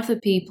 One of the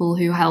people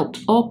who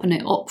helped open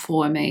it up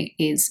for me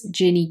is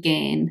Ginny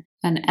Gain.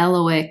 an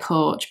LOA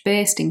coach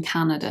based in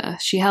Canada.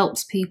 She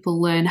helps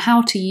people learn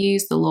how to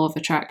use the law of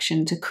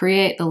attraction to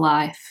create the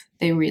life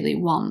they really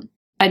want.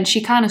 And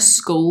she kind of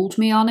schooled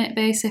me on it,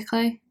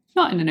 basically.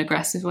 Not in an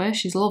aggressive way,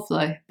 she's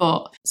lovely.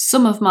 But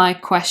some of my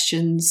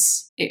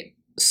questions, it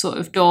sort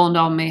of dawned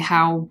on me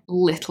how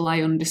little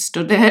I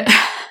understood it,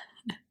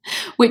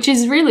 which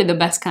is really the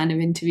best kind of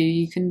interview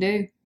you can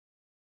do.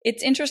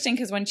 It's interesting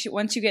because once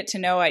you get to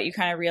know it, you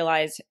kind of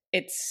realize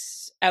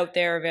it's out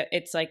there.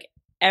 It's like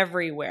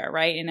everywhere,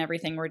 right? In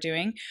everything we're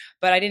doing.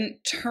 But I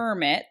didn't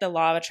term it the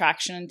law of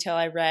attraction until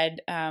I read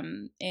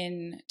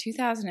in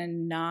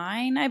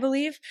 2009, I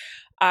believe.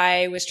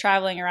 I was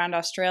traveling around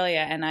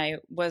Australia and I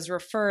was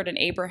referred an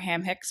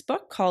Abraham Hicks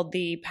book called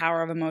The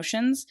Power of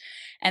Emotions.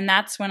 And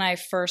that's when I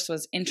first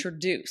was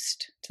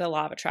introduced to the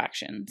law of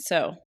attraction.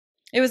 So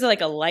it was like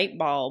a light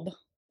bulb.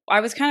 I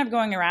was kind of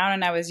going around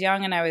and I was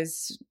young and I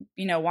was,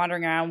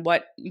 wandering around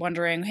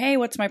wondering, hey,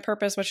 what's my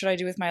purpose? What should I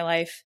do with my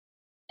life?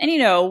 And,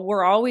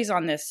 we're always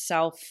on this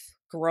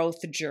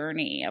self-growth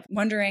journey of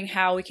wondering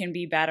how we can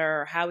be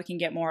better, how we can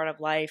get more out of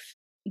life.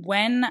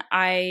 When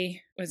I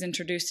was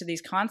introduced to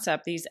these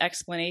concepts, these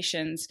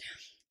explanations,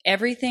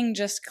 everything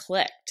just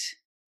clicked.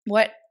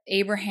 What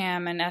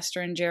Abraham and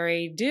Esther and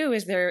Jerry do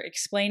is they're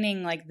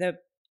explaining like the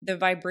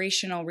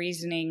vibrational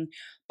reasoning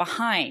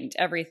behind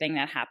everything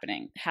that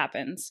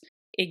happens.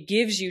 It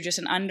gives you just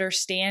an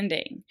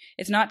understanding.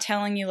 It's not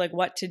telling you like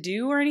what to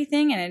do or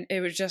anything. And it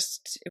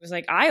was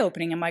like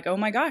eye-opening. I'm like, oh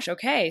my gosh,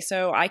 okay,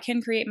 so I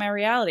can create my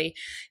reality.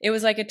 It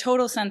was like a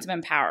total sense of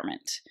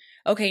empowerment.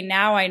 Okay,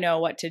 now I know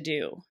what to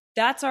do.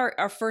 That's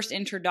our first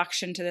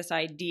introduction to this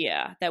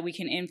idea that we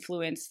can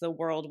influence the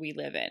world we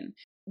live in.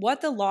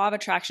 What the law of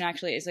attraction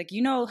actually is, like,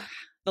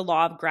 the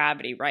law of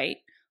gravity, right?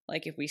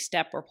 Like if we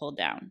step, we're pulled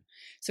down.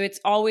 So it's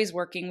always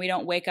working. We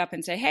don't wake up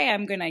and say, hey,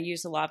 I'm going to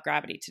use the law of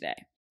gravity today.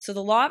 So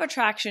the law of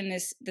attraction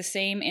is the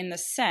same in the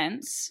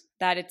sense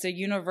that it's a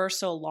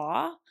universal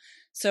law.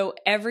 So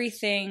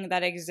everything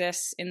that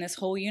exists in this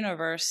whole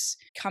universe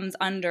comes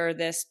under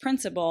this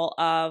principle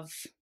of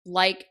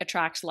like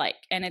attracts like.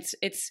 And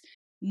it's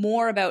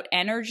more about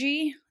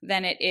energy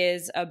than it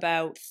is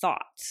about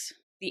thoughts.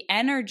 The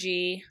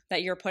energy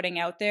that you're putting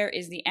out there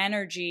is the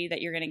energy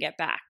that you're going to get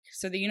back.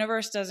 So the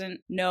universe doesn't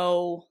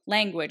know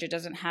language. It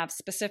doesn't have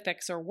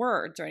specifics or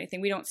words or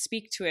anything. We don't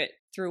speak to it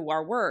through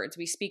our words.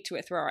 We speak to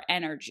it through our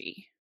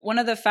energy. One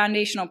of the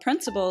foundational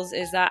principles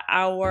is that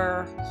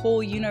our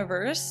whole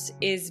universe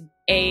is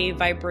a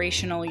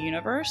vibrational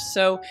universe.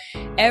 So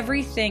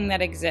everything that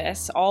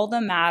exists, all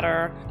the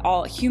matter,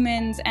 all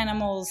humans,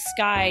 animals,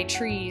 sky,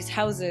 trees,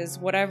 houses,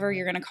 whatever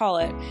you're going to call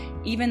it,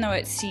 even though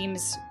it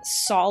seems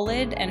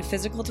solid and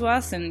physical to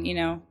us,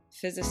 and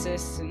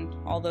physicists and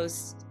all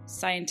those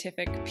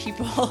scientific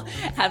people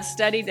have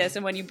studied this,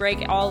 and when you break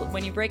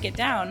it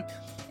down,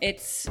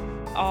 it's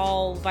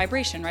all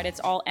vibration, right? It's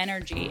all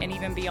energy. And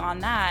even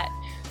beyond that,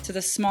 to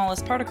the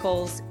smallest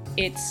particles,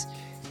 it's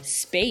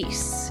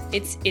space.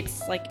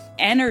 It's like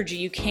energy.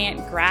 You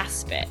can't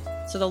grasp it.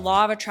 So the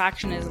law of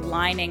attraction is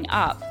lining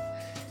up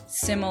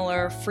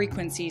similar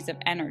frequencies of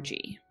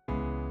energy.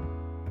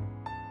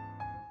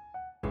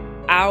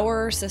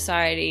 Our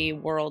society,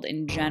 world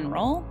in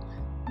general,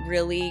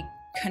 really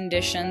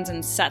conditions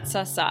and sets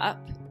us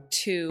up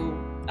to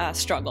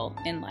struggle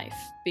in life,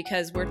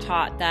 because we're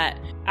taught that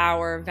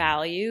our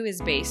value is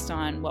based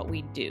on what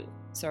we do.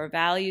 So our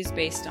value is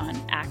based on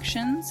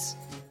actions,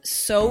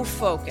 so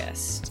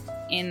focused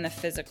in the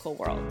physical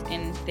world,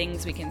 in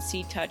things we can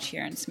see, touch,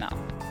 hear, and smell.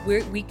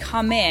 We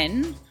come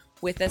in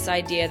with this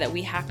idea that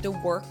we have to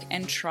work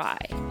and try.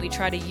 We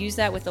try to use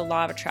that with the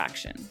law of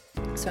attraction.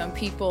 So when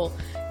people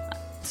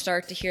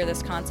start to hear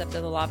this concept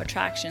of the law of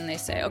attraction, they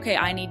say, okay,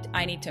 I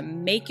need to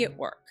make it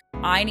work.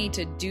 I need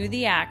to do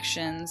the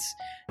actions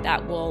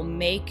that will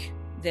make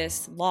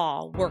this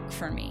law work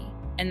for me.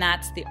 And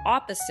that's the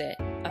opposite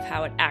of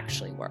how it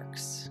actually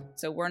works.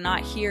 So we're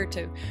not here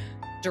to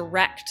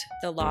direct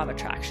the law of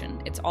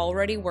attraction. It's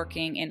already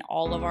working in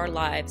all of our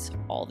lives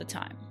all the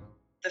time.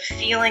 The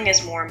feeling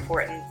is more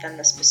important than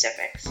the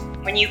specifics.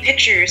 When you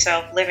picture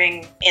yourself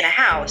living in a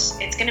house,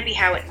 it's going to be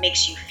how it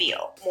makes you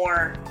feel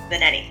more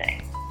than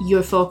anything.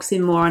 You're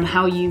focusing more on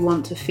how you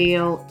want to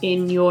feel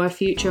in your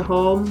future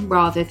home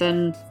rather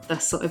than the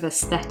sort of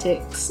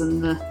aesthetics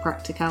and the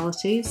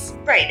practicalities.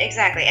 Right,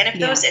 exactly. And if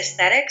those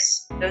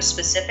aesthetics, those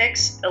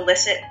specifics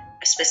elicit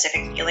a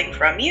specific feeling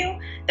from you,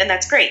 then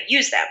that's great.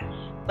 Use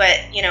them. But,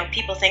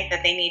 people think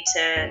that they need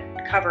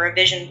to cover a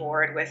vision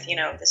board with,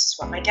 this is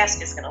what my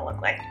desk is going to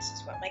look like. This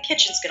is what my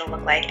kitchen's going to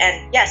look like.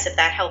 And yes, if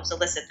that helps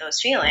elicit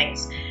those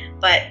feelings,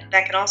 but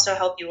that can also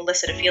help you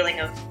elicit a feeling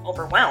of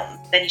overwhelm.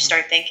 Then you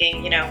start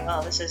thinking,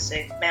 well, this is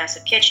a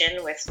massive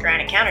kitchen with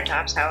granite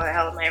countertops. How the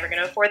hell am I ever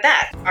going to afford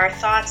that? Our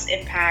thoughts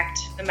impact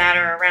the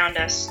matter around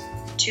us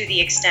to the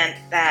extent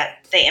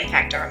that they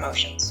impact our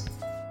emotions.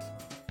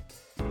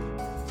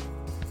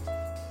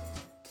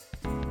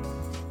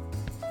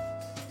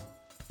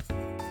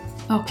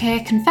 Okay,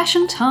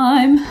 confession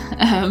time.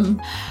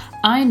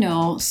 I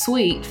know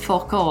sweet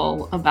fuck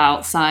all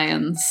about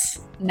science.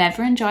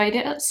 Never enjoyed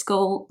it at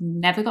school,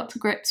 never got to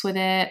grips with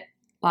it.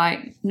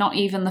 like not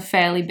even the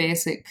fairly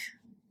basic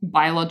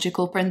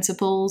biological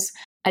principles.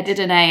 I did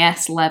an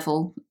AS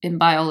level in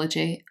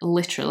biology,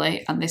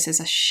 literally, and this is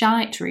a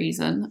shite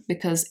reason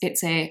because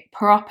it's a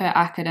proper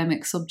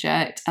academic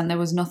subject and there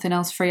was nothing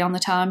else free on the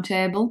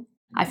timetable.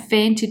 I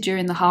fainted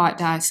during the heart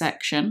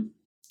dissection.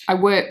 I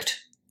worked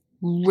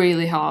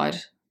really hard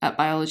at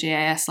biology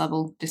AS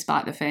level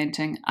despite the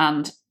fainting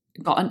and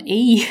got an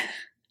E.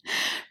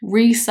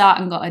 Resat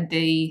and got a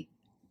D.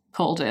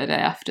 Called it a day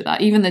after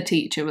that. Even the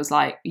teacher was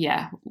like,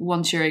 yeah,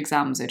 once your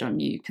exams are done,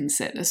 you can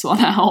sit this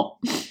one out.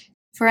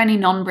 For any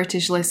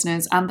non-British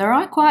listeners, and there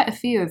are quite a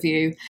few of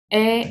you,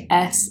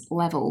 AS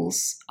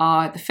levels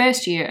are the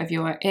first year of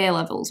your A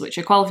levels, which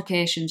are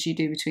qualifications you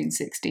do between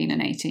 16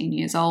 and 18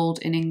 years old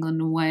in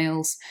England and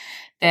Wales.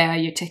 They are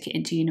your ticket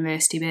into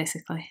university,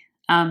 basically.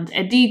 And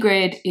a D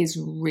grade is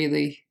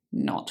really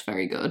not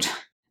very good.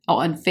 Oh,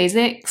 and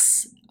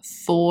physics,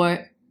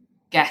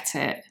 forget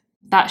it.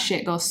 That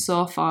shit goes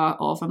so far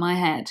over my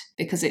head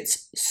because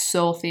it's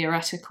so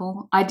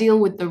theoretical. I deal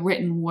with the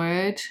written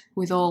word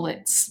with all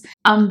its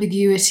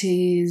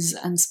ambiguities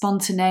and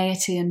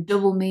spontaneity and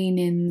double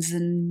meanings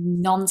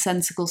and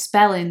nonsensical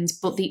spellings,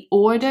 but the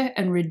order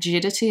and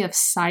rigidity of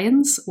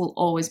science will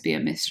always be a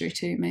mystery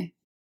to me.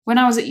 When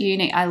I was at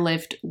uni, I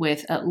lived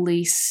with at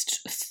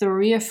least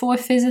 3 or 4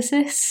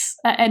 physicists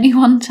at any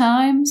one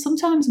time,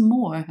 sometimes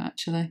more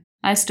actually.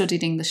 I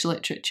studied English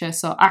literature,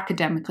 so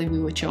academically we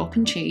were chalk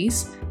and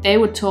cheese. They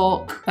would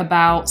talk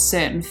about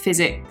certain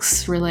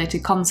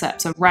physics-related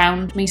concepts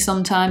around me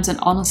sometimes, and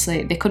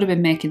honestly, they could have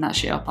been making that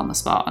shit up on the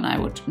spot and I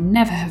would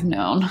never have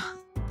known.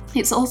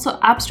 It's also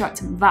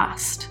abstract and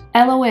vast.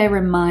 LOA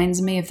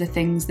reminds me of the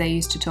things they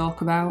used to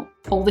talk about.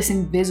 All this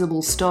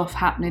invisible stuff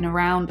happening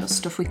around us,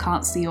 stuff we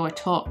can't see or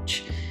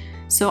touch.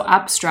 So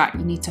abstract,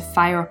 you need to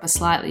fire up a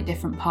slightly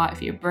different part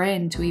of your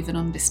brain to even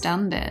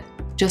understand it.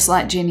 Just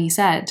like Ginny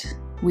said,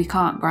 we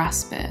can't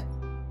grasp it.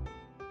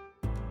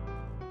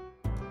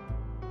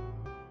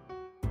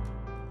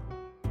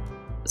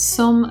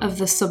 Some of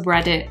the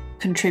subreddit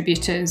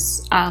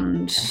contributors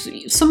and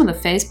some of the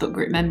Facebook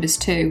group members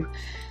too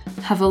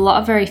have a lot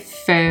of very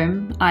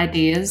firm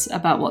ideas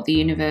about what the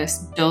universe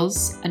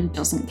does and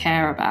doesn't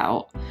care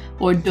about,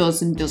 or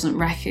does and doesn't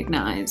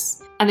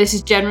recognise. And this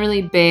is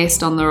generally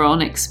based on their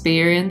own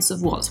experience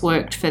of what's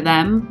worked for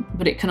them,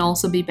 but it can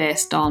also be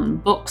based on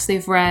books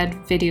they've read,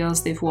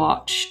 videos they've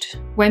watched.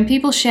 When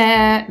people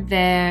share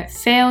their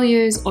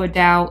failures or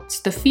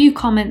doubts, the few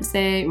comments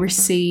they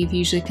receive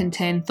usually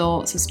contain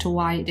thoughts as to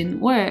why it didn't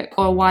work,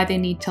 or why they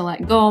need to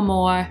let go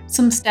more,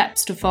 some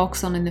steps to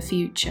focus on in the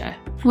future.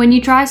 When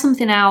you try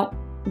something out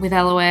with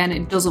LOA and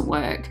it doesn't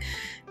work,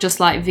 just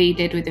like V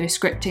did with her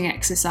scripting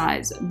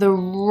exercise, the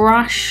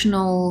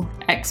rational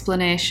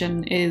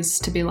explanation is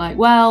to be like,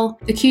 well,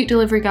 the cute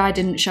delivery guy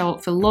didn't show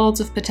up for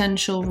loads of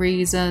potential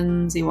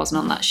reasons, he wasn't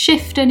on that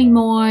shift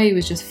anymore, he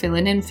was just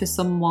filling in for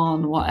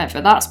someone,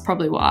 whatever. That's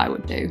probably what I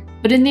would do.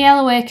 But in the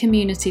LOA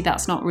community,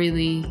 that's not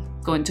really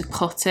going to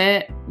cut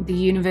it. The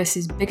universe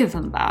is bigger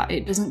than that.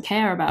 It doesn't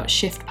care about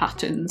shift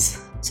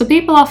patterns. So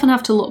people often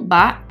have to look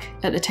back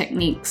at the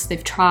techniques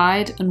they've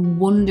tried and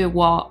wonder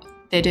what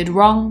they did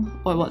wrong,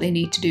 or what they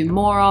need to do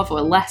more of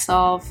or less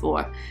of,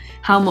 or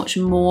how much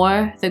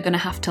more they're going to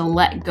have to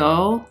let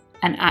go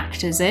and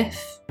act as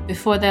if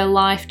before their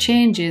life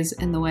changes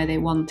in the way they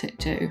want it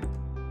to.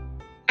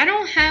 I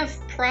don't have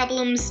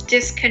problems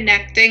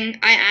disconnecting.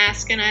 I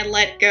ask and I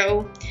let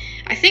go.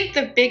 I think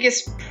the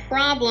biggest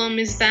problem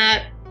is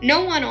that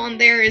no one on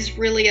there is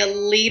really a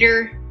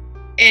leader,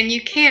 and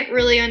you can't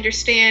really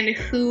understand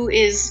who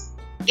is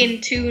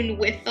in tune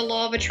with the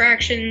law of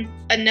attraction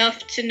enough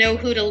to know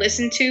who to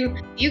listen to.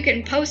 You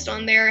can post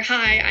on there,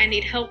 hi, I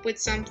need help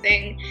with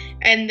something,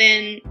 and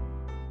then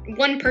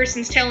one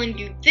person's telling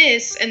you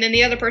this, and then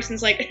the other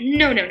person's like,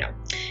 no,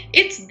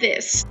 it's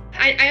this.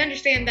 I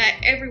understand that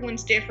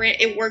everyone's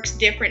different, it works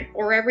different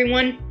for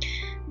everyone,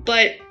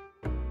 but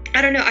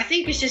I don't know, I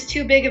think it's just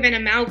too big of an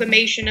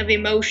amalgamation of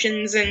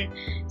emotions and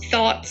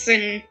thoughts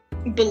and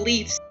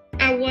beliefs.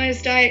 I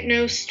was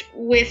diagnosed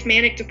with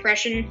manic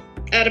depression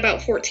at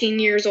about 14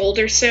 years old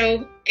or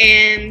so,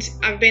 and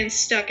I've been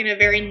stuck in a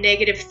very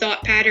negative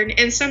thought pattern,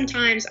 and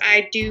sometimes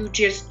I do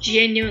just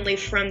genuinely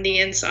from the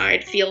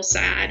inside feel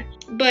sad.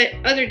 But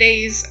other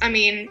days, I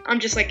mean,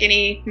 I'm just like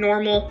any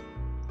normal,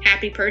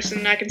 happy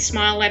person. I can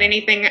smile at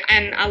anything,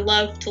 and I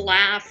love to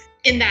laugh.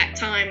 In that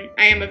time,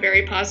 I am a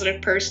very positive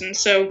person,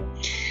 so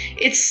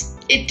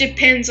it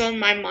depends on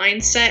my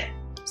mindset.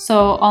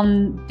 So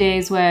on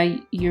days where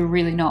you're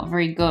really not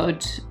very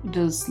good,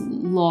 does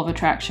law of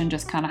attraction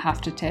just kind of have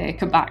to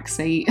take a back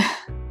seat?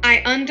 I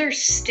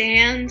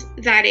understand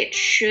that it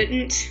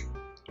shouldn't.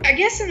 I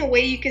guess in a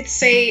way you could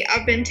say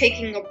I've been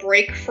taking a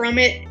break from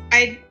it.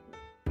 I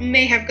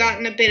may have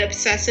gotten a bit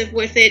obsessive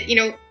with it. You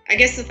know, I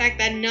guess the fact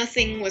that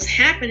nothing was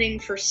happening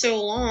for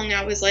so long,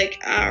 I was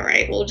like, all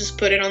right, we'll just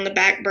put it on the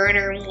back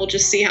burner and we'll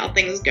just see how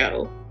things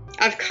go.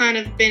 I've kind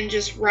of been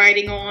just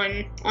riding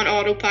on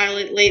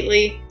autopilot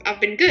lately. I've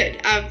been good.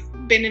 I've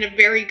been in a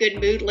very good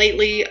mood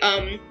lately,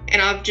 and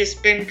I've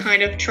just been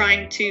kind of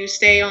trying to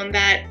stay on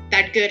that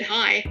good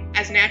high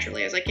as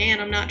naturally as I can.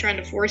 I'm not trying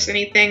to force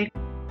anything.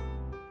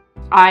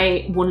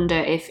 I wonder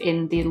if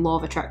in the law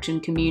of attraction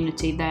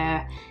community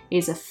there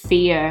is a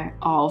fear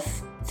of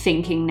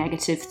thinking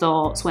negative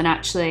thoughts when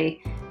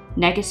actually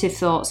negative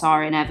thoughts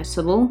are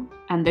inevitable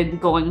and they're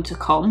going to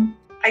come.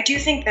 I do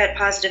think that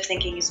positive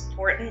thinking is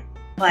important,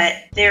 but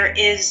there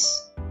is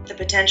the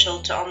potential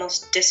to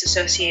almost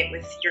disassociate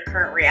with your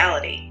current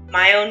reality.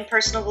 My own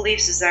personal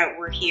beliefs is that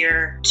we're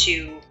here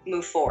to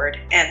move forward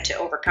and to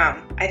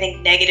overcome. I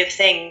think negative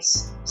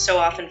things so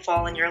often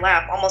fall in your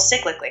lap almost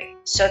cyclically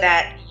so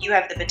that you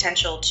have the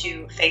potential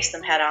to face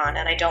them head on.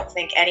 And I don't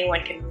think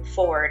anyone can move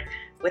forward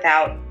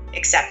without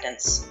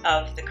acceptance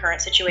of the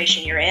current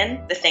situation you're in,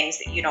 the things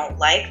that you don't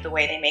like, the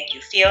way they make you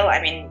feel.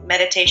 I mean,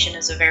 meditation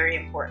is a very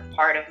important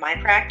part of my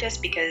practice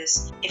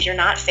because if you're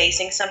not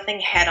facing something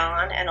head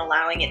on and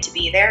allowing it to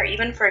be there,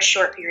 even for a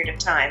short period of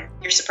time,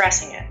 you're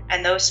suppressing it.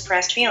 And those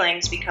suppressed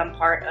feelings become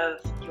part of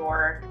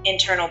your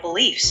internal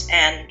beliefs.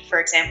 And for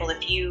example,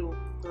 if you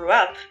grew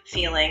up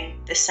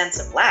feeling this sense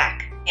of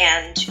lack,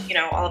 and,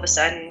 all of a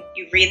sudden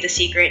you read The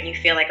Secret and you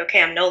feel like,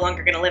 okay, I'm no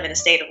longer going to live in a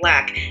state of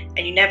lack.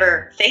 And you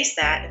never face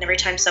that. And every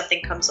time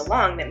something comes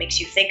along that makes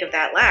you think of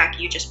that lack,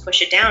 you just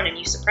push it down and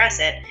you suppress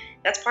it.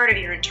 That's part of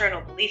your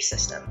internal belief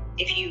system.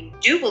 If you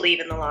do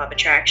believe in the law of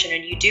attraction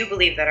and you do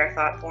believe that our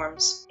thought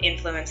forms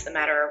influence the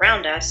matter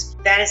around us,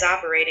 that is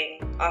operating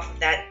off of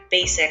that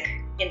basic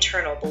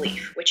internal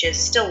belief, which is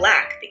still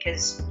lack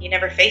because you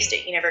never faced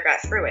it, you never got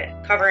through it.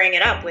 Covering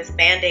it up with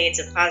band-aids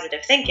of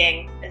positive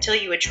thinking, until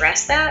you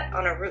address that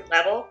on a root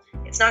level,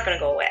 it's not going to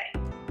go away.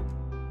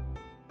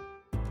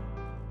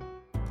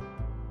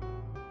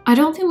 I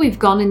don't think we've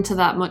gone into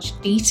that much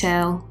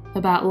detail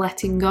about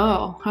letting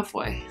go, have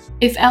we?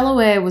 If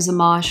LOA was a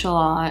martial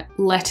art,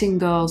 letting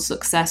go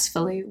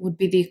successfully would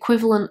be the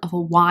equivalent of a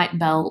white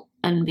belt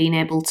and being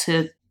able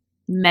to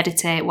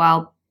meditate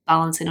while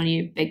balancing on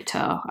your big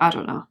toe. I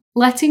don't know.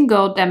 Letting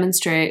go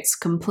demonstrates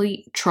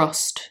complete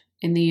trust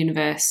in the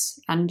universe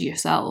and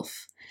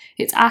yourself.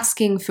 It's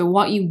asking for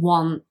what you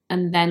want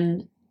and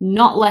then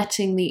not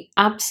letting the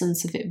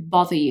absence of it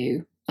bother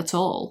you at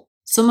all.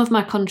 Some of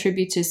my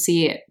contributors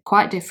see it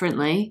quite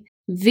differently.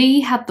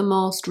 V had the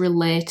most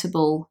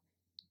relatable,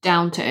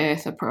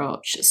 down-to-earth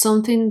approach,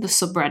 something the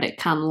subreddit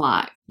can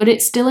lack, but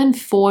it's still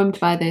informed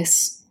by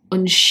this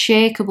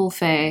unshakable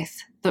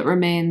faith that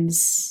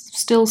remains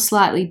still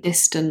slightly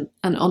distant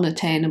and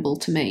unattainable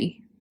to me.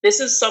 This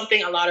is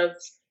something a lot of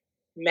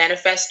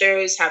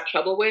manifestors have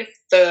trouble with,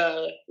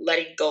 the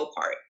letting go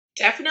part.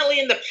 Definitely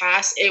in the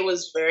past, it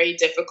was very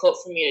difficult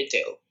for me to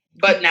do.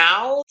 But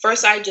now,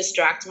 first I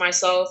distract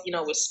myself,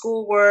 with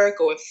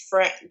schoolwork or with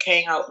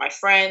hanging out with my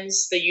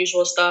friends, the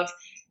usual stuff.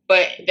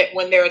 But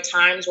when there are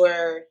times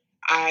where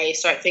I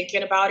start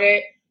thinking about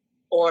it,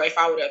 or if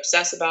I were to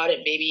obsess about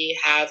it, maybe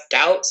have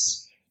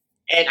doubts,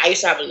 and I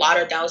used to have a lot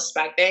of doubts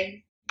back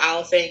then,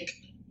 I'll think,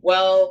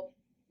 well,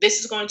 this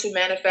is going to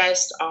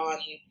manifest on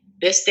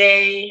this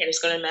day, and it's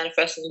going to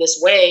manifest in this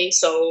way,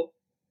 so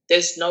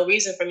there's no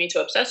reason for me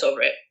to obsess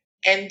over it.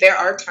 And there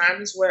are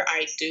times where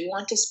I do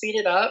want to speed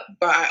it up,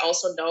 but I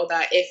also know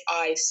that if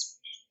I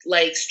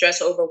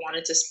stress over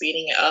wanting to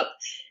speeding it up,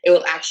 it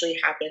will actually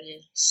happen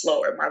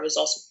slower. My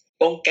results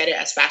won't get it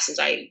as fast as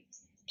I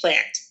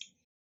planned.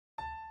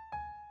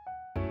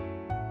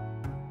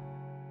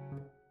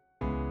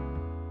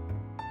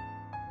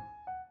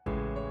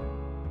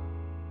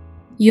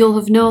 You'll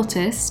have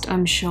noticed,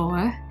 I'm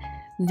sure,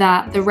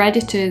 that the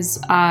Redditors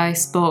I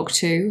spoke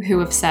to who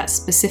have set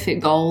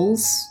specific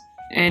goals,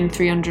 earn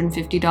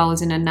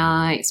 $350 in a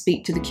night,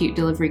 speak to the cute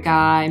delivery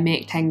guy,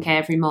 make 10k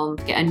every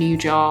month, get a new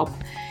job,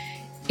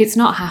 it's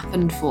not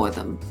happened for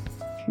them.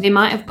 They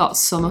might have got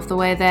some of the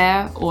way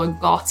there or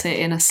got it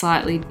in a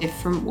slightly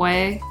different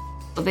way,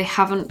 but they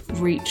haven't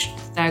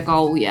reached their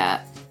goal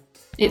yet.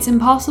 It's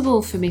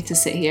impossible for me to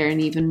sit here and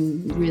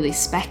even really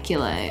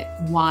speculate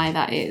why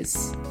that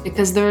is,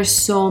 because there are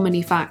so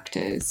many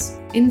factors.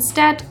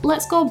 Instead,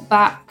 let's go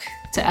back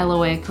to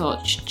LOA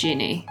coach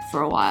Ginny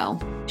for a while.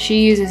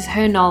 She uses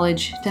her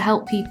knowledge to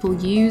help people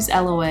use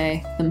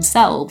LOA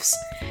themselves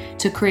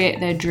to create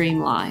their dream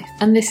life,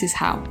 and this is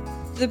how.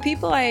 The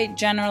people I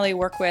generally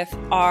work with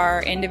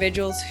are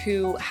individuals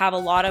who have a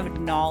lot of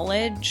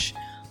knowledge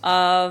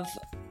of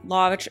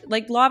law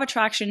of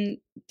attraction,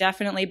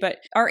 definitely, but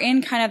are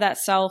in kind of that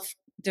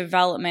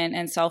self-development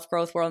and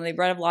self-growth world. And they've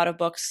read a lot of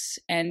books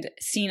and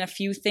seen a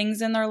few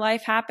things in their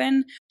life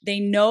happen. They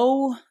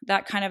know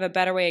that kind of a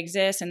better way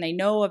exists, and they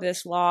know of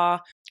this law,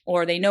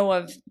 or they know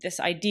of this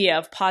idea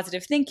of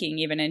positive thinking,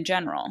 even in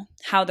general,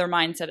 how their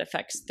mindset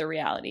affects the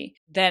reality.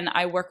 Then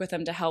I work with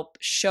them to help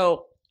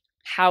show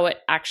how it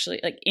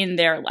actually, in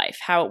their life,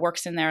 how it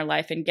works in their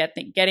life, and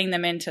getting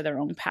them into their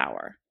own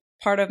power.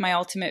 Part of my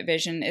ultimate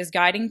vision is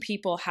guiding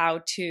people how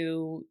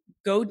to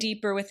go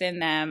deeper within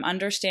them,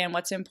 understand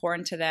what's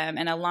important to them,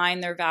 and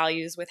align their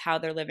values with how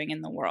they're living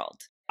in the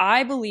world.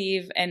 I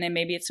believe, and then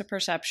maybe it's a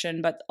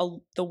perception, but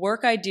the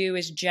work I do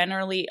is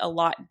generally a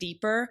lot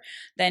deeper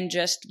than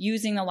just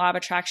using the law of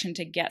attraction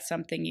to get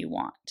something you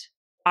want.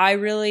 I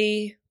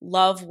really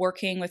love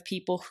working with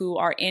people who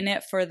are in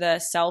it for the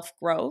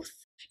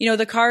self-growth.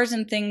 The cars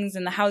and things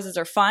and the houses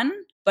are fun,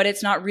 but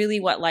it's not really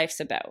what life's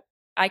about.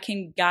 I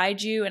can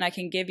guide you and I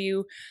can give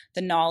you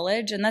the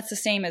knowledge, and that's the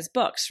same as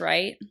books,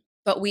 right?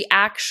 But we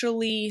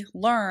actually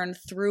learn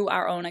through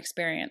our own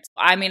experience.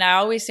 I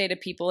always say to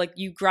people, like,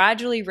 you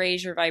gradually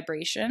raise your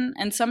vibration.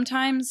 And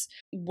sometimes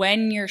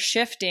when you're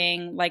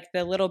shifting, like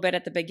the little bit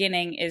at the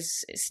beginning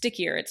is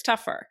stickier, it's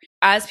tougher.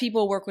 As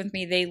people work with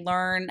me, they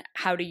learn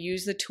how to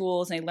use the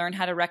tools, and they learn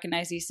how to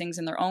recognize these things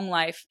in their own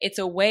life. It's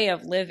a way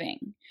of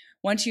living.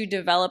 Once you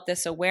develop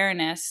this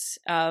awareness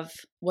of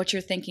what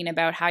you're thinking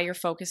about, how you're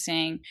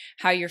focusing,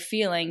 how you're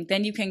feeling,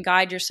 then you can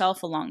guide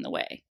yourself along the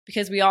way,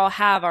 because we all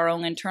have our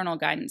own internal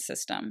guidance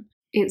system.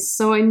 It's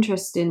so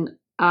interesting.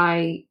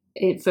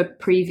 For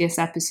previous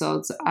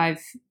episodes, I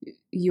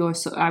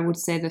would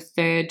say the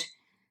third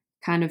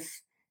kind of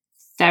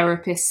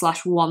therapist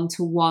 /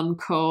 one-to-one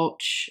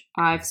coach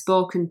I've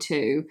spoken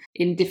to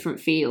in different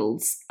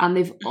fields, and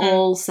they've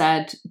all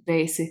said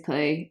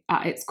basically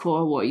at its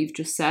core what you've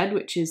just said,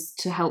 which is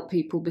to help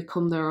people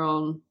become their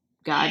own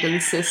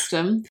guidance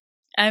system.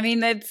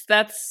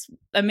 That's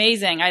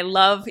amazing. I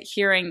love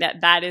hearing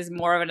that is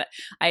more of an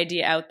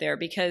idea out there,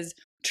 because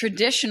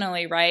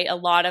traditionally, right, a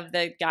lot of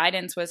the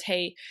guidance was,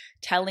 hey,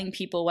 telling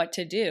people what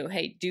to do.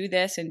 Hey, do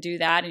this and do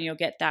that and you'll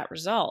get that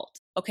result.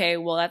 Okay,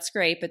 well, that's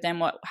great. But then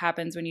what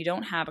happens when you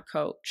don't have a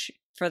coach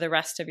for the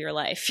rest of your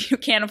life? You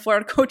can't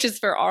afford coaches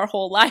for our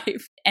whole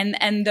life. And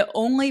the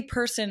only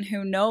person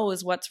who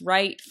knows what's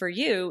right for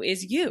you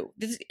is you.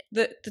 This is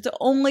the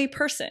only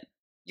person.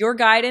 Your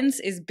guidance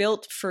is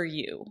built for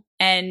you,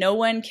 and no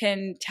one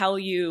can tell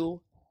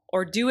you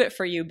or do it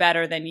for you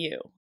better than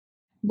you.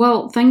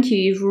 Well, thank you.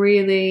 You've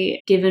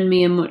really given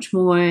me a much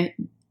more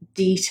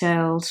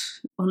detailed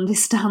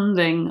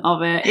understanding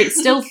of it. It's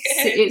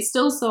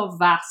still so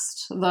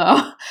vast,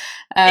 though.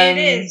 It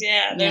is,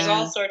 yeah. There's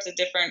all sorts of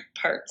different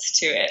parts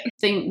to it. I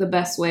think the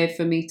best way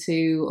for me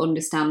to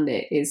understand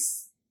it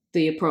is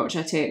the approach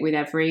I take with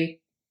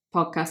every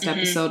podcast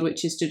episode,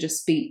 which is to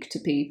just speak to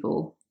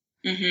people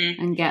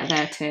and get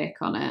their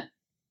take on it.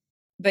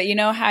 But you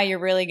know how you're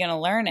really going to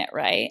learn it,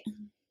 right?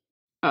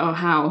 Oh,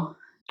 how?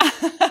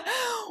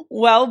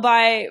 Well,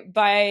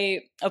 by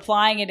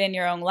applying it in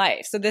your own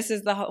life. So this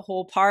is the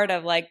whole part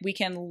of, like, we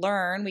can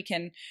learn, we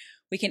can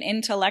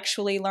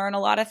intellectually learn a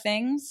lot of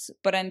things,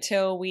 but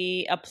until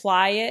we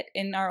apply it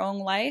in our own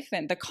life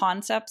and the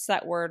concepts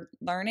that we're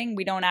learning,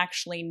 we don't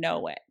actually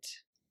know it.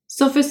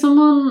 So for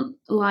someone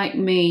like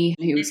me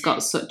who's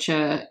got such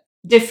a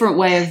different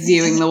way of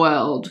viewing the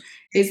world,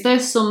 is there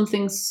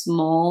something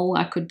small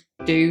I could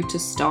do to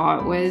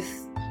start with?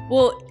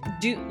 Well,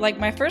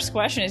 my first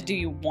question is, do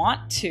you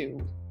want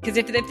to? Because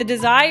if the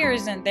desire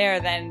isn't there,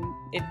 then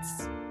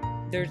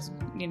there's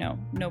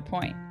no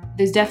point.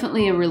 There's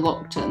definitely a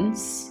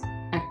reluctance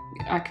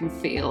I can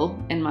feel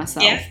in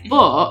myself,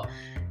 but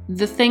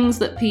the things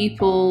that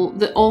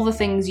all the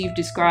things you've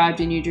described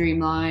in your dream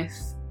life,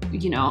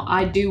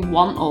 I do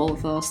want all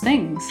of those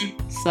things.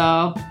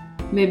 So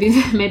maybe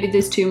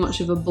there's too much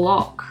of a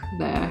block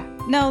there.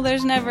 No,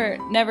 there's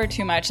never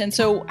too much. And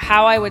so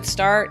how I would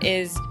start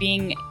is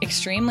being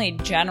extremely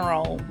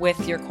general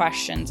with your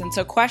questions. And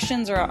so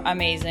questions are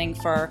amazing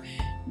for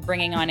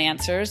bringing on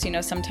answers.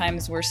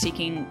 Sometimes we're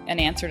seeking an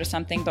answer to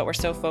something, but we're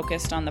so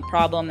focused on the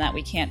problem that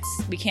we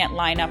can't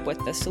line up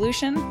with the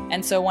solution.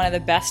 And so one of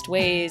the best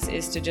ways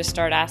is to just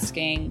start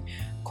asking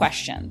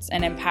questions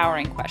and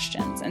empowering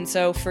questions. And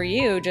so for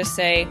you, just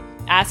say,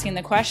 asking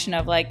the question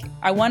of, like,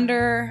 I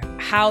wonder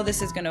how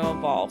this is going to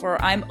evolve,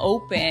 or I'm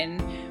open,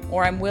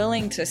 or I'm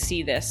willing to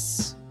see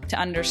this, to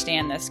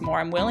understand this more.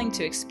 I'm willing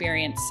to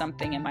experience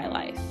something in my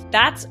life.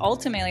 That's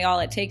ultimately all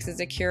it takes,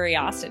 is a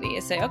curiosity.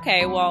 Is say,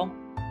 okay, well,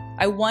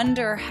 I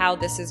wonder how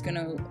this is going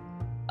to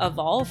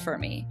evolve for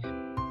me.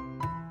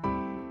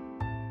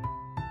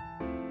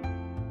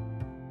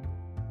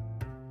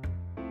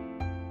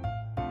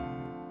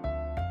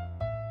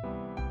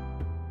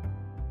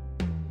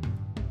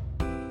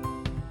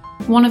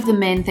 One of the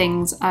main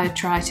things I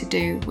try to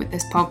do with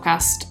this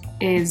podcast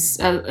is,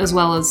 as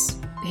well as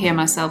hear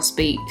myself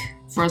speak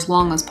for as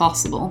long as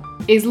possible,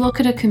 is look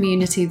at a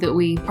community that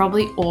we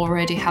probably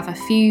already have a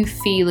few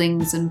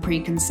feelings and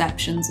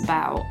preconceptions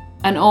about,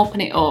 and open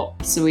it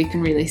up so we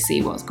can really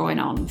see what's going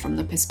on from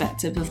the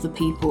perspective of the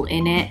people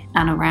in it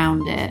and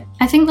around it.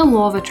 I think the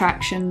law of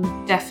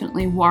attraction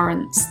definitely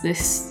warrants this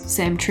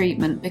same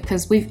treatment,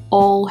 because we've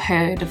all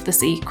heard of The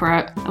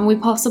Secret, and we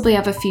possibly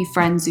have a few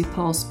friends who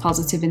post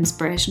positive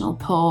inspirational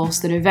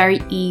posts that are very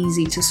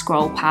easy to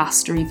scroll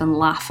past or even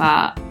laugh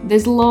at.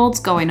 There's loads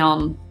going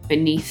on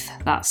beneath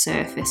that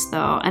surface,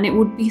 though, and it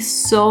would be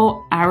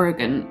so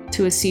arrogant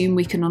to assume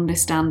we can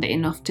understand it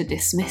enough to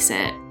dismiss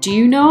it. Do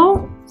you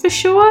know for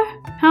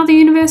sure how the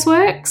universe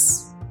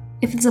works?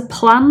 If there's a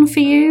plan for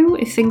you,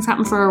 if things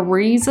happen for a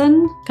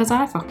reason? Because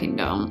I fucking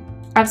don't.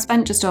 I've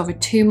spent just over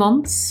 2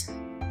 months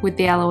with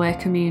the LOA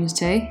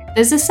community.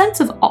 There's a sense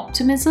of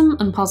optimism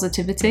and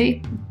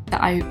positivity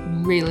that I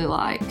really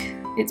like.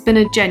 It's been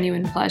a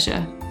genuine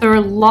pleasure. There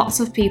are lots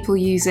of people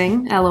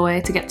using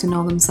LOA to get to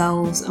know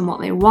themselves and what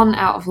they want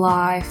out of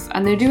life,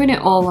 and they're doing it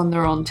all on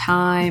their own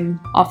time,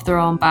 off their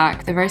own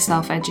back. They're very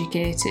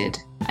self-educated.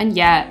 And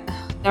yet,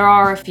 there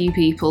are a few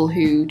people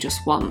who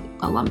just want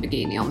a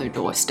Lamborghini on their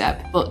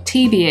doorstep. But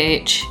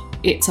TBH,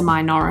 it's a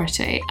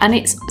minority, and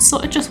it's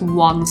sort of just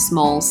one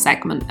small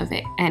segment of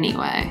it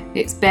anyway.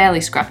 It barely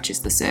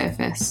scratches the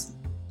surface.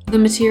 The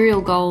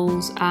material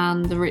goals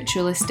and the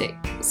ritualistic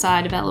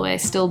side of LOA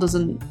still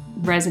doesn't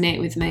resonate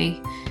with me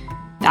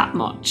that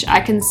much. I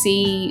can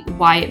see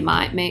why it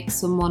might make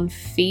someone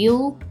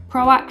feel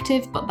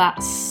proactive, but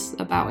that's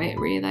about it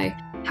really.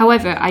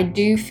 However, I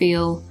do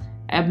feel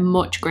a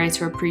much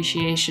greater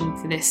appreciation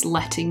for this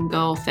letting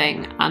go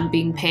thing and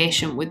being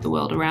patient with the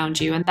world around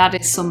you, and that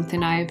is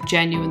something I've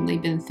genuinely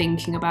been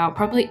thinking about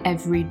probably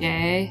every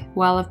day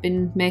while I've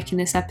been making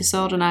this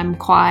episode, and I'm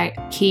quite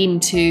keen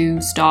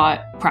to start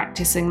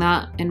practicing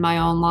that in my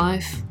own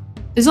life.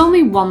 There's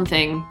only one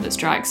thing that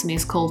strikes me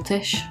as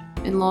cultish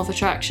in law of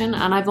attraction,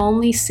 and I've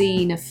only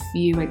seen a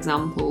few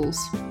examples.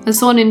 I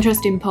saw an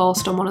interesting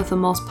post on one of the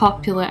most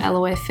popular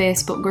LOA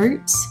Facebook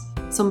groups.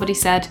 Somebody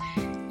said,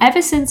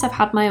 "Ever since I've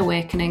had my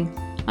awakening,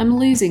 I'm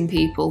losing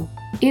people.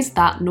 Is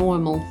that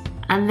normal?"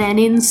 And then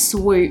in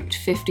swooped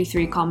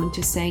 53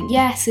 commenters saying,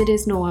 "Yes, it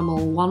is normal."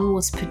 One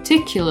was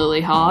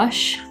particularly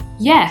harsh.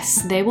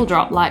 "Yes, they will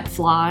drop like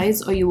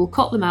flies, or you will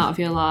cut them out of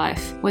your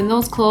life. When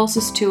those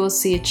closest to us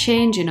see a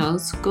change in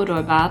us, good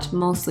or bad,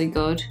 mostly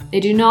good, they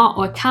do not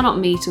or cannot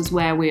meet us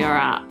where we are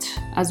at.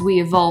 As we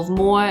evolve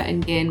more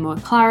and gain more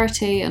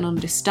clarity and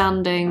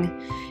understanding,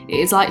 it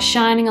is like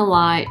shining a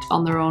light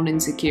on their own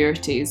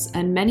insecurities,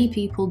 and many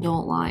people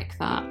don't like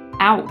that."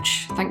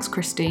 Ouch, thanks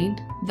Christine.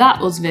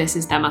 That us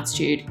versus them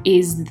attitude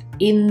is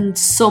in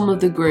some of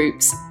the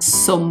groups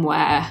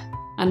somewhere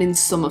and in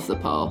some of the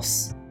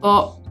posts.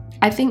 But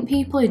I think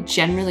people are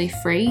generally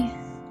free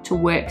to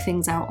work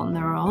things out on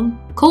their own.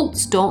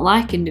 Cults don't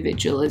like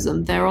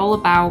individualism, they're all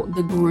about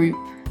the group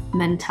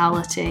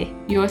mentality.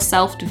 Your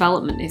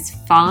self-development is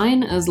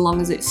fine as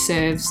long as it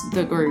serves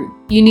the group.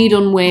 You need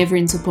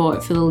unwavering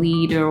support for the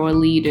leader or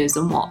leaders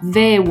and what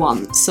they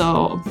want,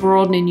 so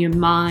broadening your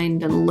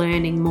mind and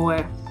learning more,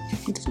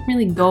 it doesn't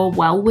really go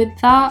well with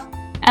that.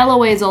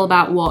 LOA is all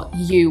about what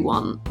you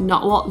want,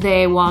 not what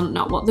they want,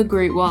 not what the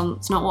group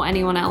wants, not what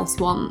anyone else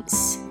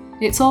wants.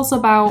 It's also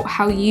about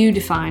how you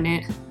define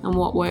it and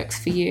what works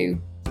for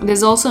you.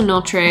 There's also no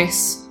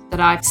trace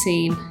that I've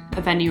seen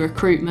of any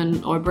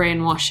recruitment or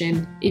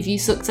brainwashing. If you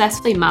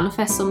successfully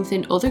manifest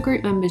something, other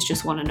group members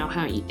just want to know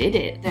how you did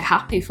it. They're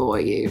happy for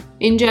you.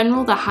 In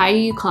general, the higher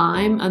you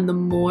climb and the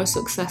more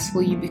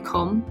successful you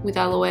become with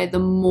LOA, the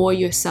more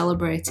you're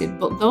celebrated.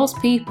 But those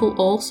people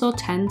also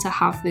tend to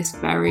have this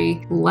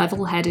very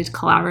level-headed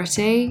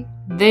clarity.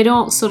 They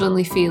don't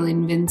suddenly feel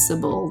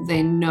invincible.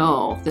 They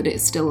know that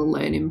it's still a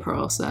learning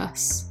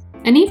process.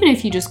 And even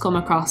if you just come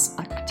across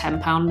like a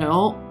 £10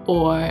 note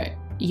or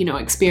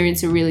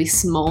experience a really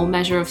small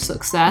measure of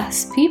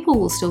success, people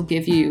will still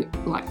give you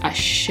like a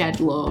shed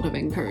load of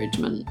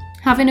encouragement.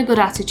 Having a good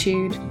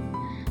attitude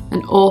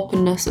and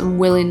openness and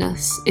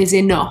willingness is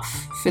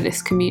enough for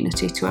this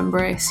community to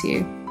embrace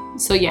you.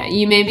 So yeah,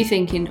 you may be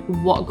thinking,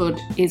 what good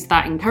is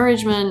that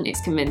encouragement?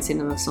 It's convincing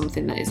them of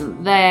something that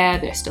isn't there,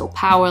 they're still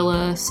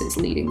powerless, it's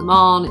leading them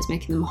on, it's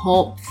making them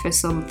hope for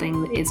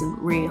something that isn't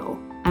real.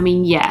 I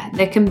mean, yeah,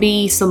 there can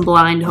be some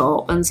blind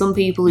hope and some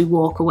people who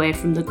walk away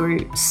from the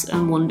groups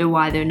and wonder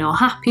why they're not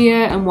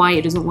happier and why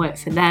it doesn't work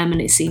for them and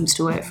it seems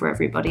to work for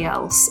everybody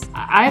else.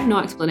 I have no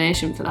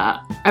explanation for that.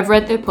 I've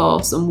read their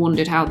posts and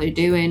wondered how they're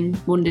doing,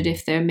 wondered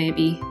if they're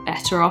maybe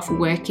better off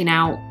working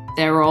out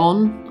their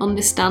own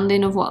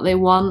understanding of what they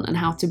want and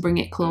how to bring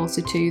it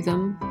closer to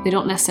them. They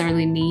don't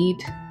necessarily need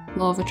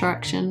law of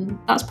attraction.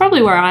 That's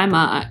probably where I'm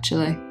at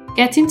actually.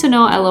 Getting to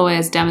know LOA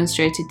has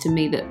demonstrated to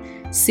me that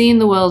seeing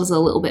the world as a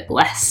little bit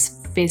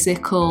less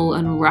physical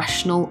and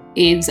rational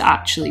is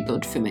actually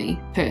good for me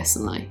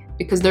personally,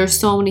 because there are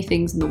so many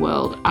things in the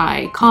world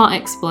I can't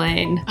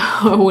explain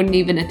or wouldn't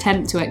even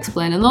attempt to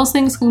explain, and those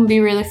things can be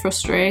really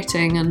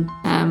frustrating and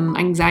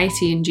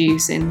anxiety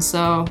inducing,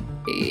 so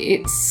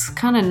it's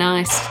kind of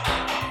nice.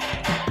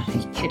 Are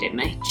you kidding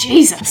me?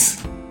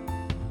 Jesus!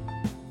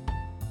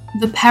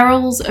 The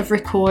perils of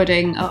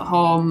recording at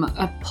home.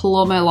 A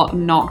plumber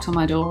knocked on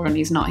my door and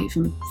he's not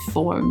even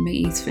for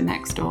me, he's for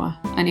next door.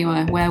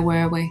 Anyway, where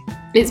were we?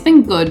 It's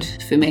been good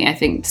for me, I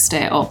think, to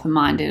stay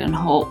open-minded and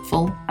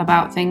hopeful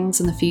about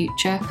things in the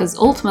future, because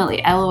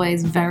ultimately LOA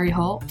is very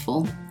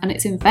hopeful and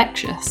it's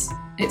infectious.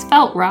 It's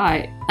felt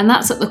right, and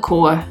that's at the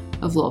core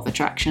of law of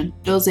attraction.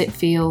 Does it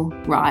feel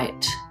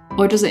right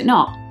or does it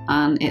not?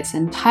 And it's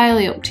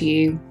entirely up to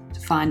you to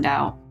find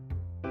out.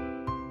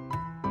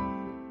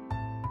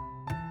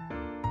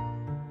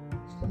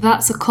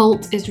 That's a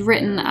Cult is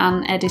written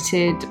and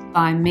edited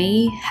by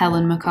me,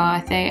 Helen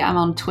McCarthy. I'm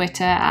on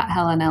Twitter at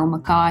Helen L.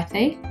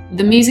 McCarthy.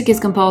 The music is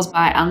composed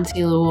by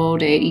Antti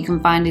Luodi. You can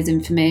find his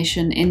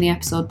information in the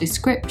episode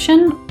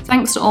description.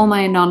 Thanks to all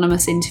my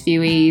anonymous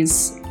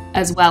interviewees,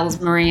 as well as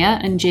Maria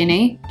and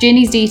Ginny.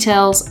 Ginny's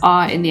details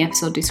are in the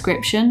episode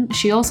description.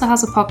 She also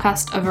has a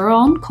podcast of her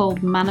own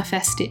called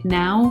Manifest It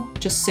Now.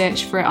 Just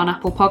search for it on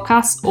Apple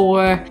Podcasts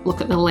or look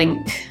at the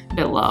link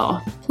below.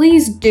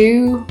 Please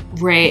do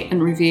rate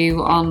and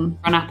review on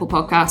Apple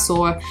Podcasts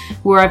or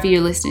wherever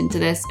you're listening to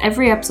this.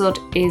 Every episode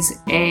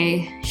is a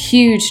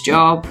huge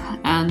job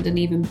and an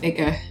even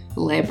bigger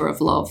labour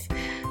of love.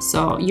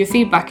 So your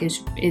feedback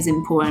is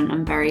important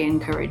and very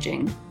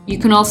encouraging. You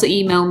can also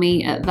email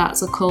me at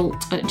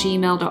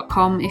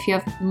that'saCult@gmail.com if you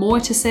have more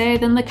to say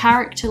than the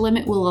character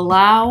limit will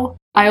allow.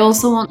 I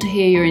also want to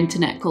hear your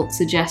internet cult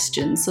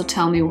suggestions, so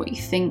tell me what you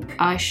think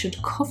I should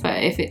cover.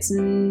 If it's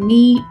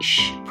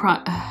niche...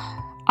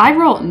 I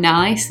wrote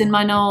nice in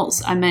my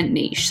notes, I meant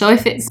niche. So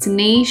if it's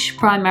niche,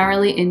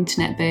 primarily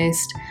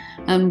internet-based,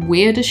 and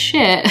weird as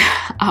shit,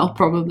 I'll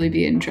probably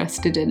be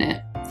interested in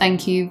it.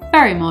 Thank you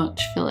very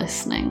much for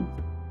listening.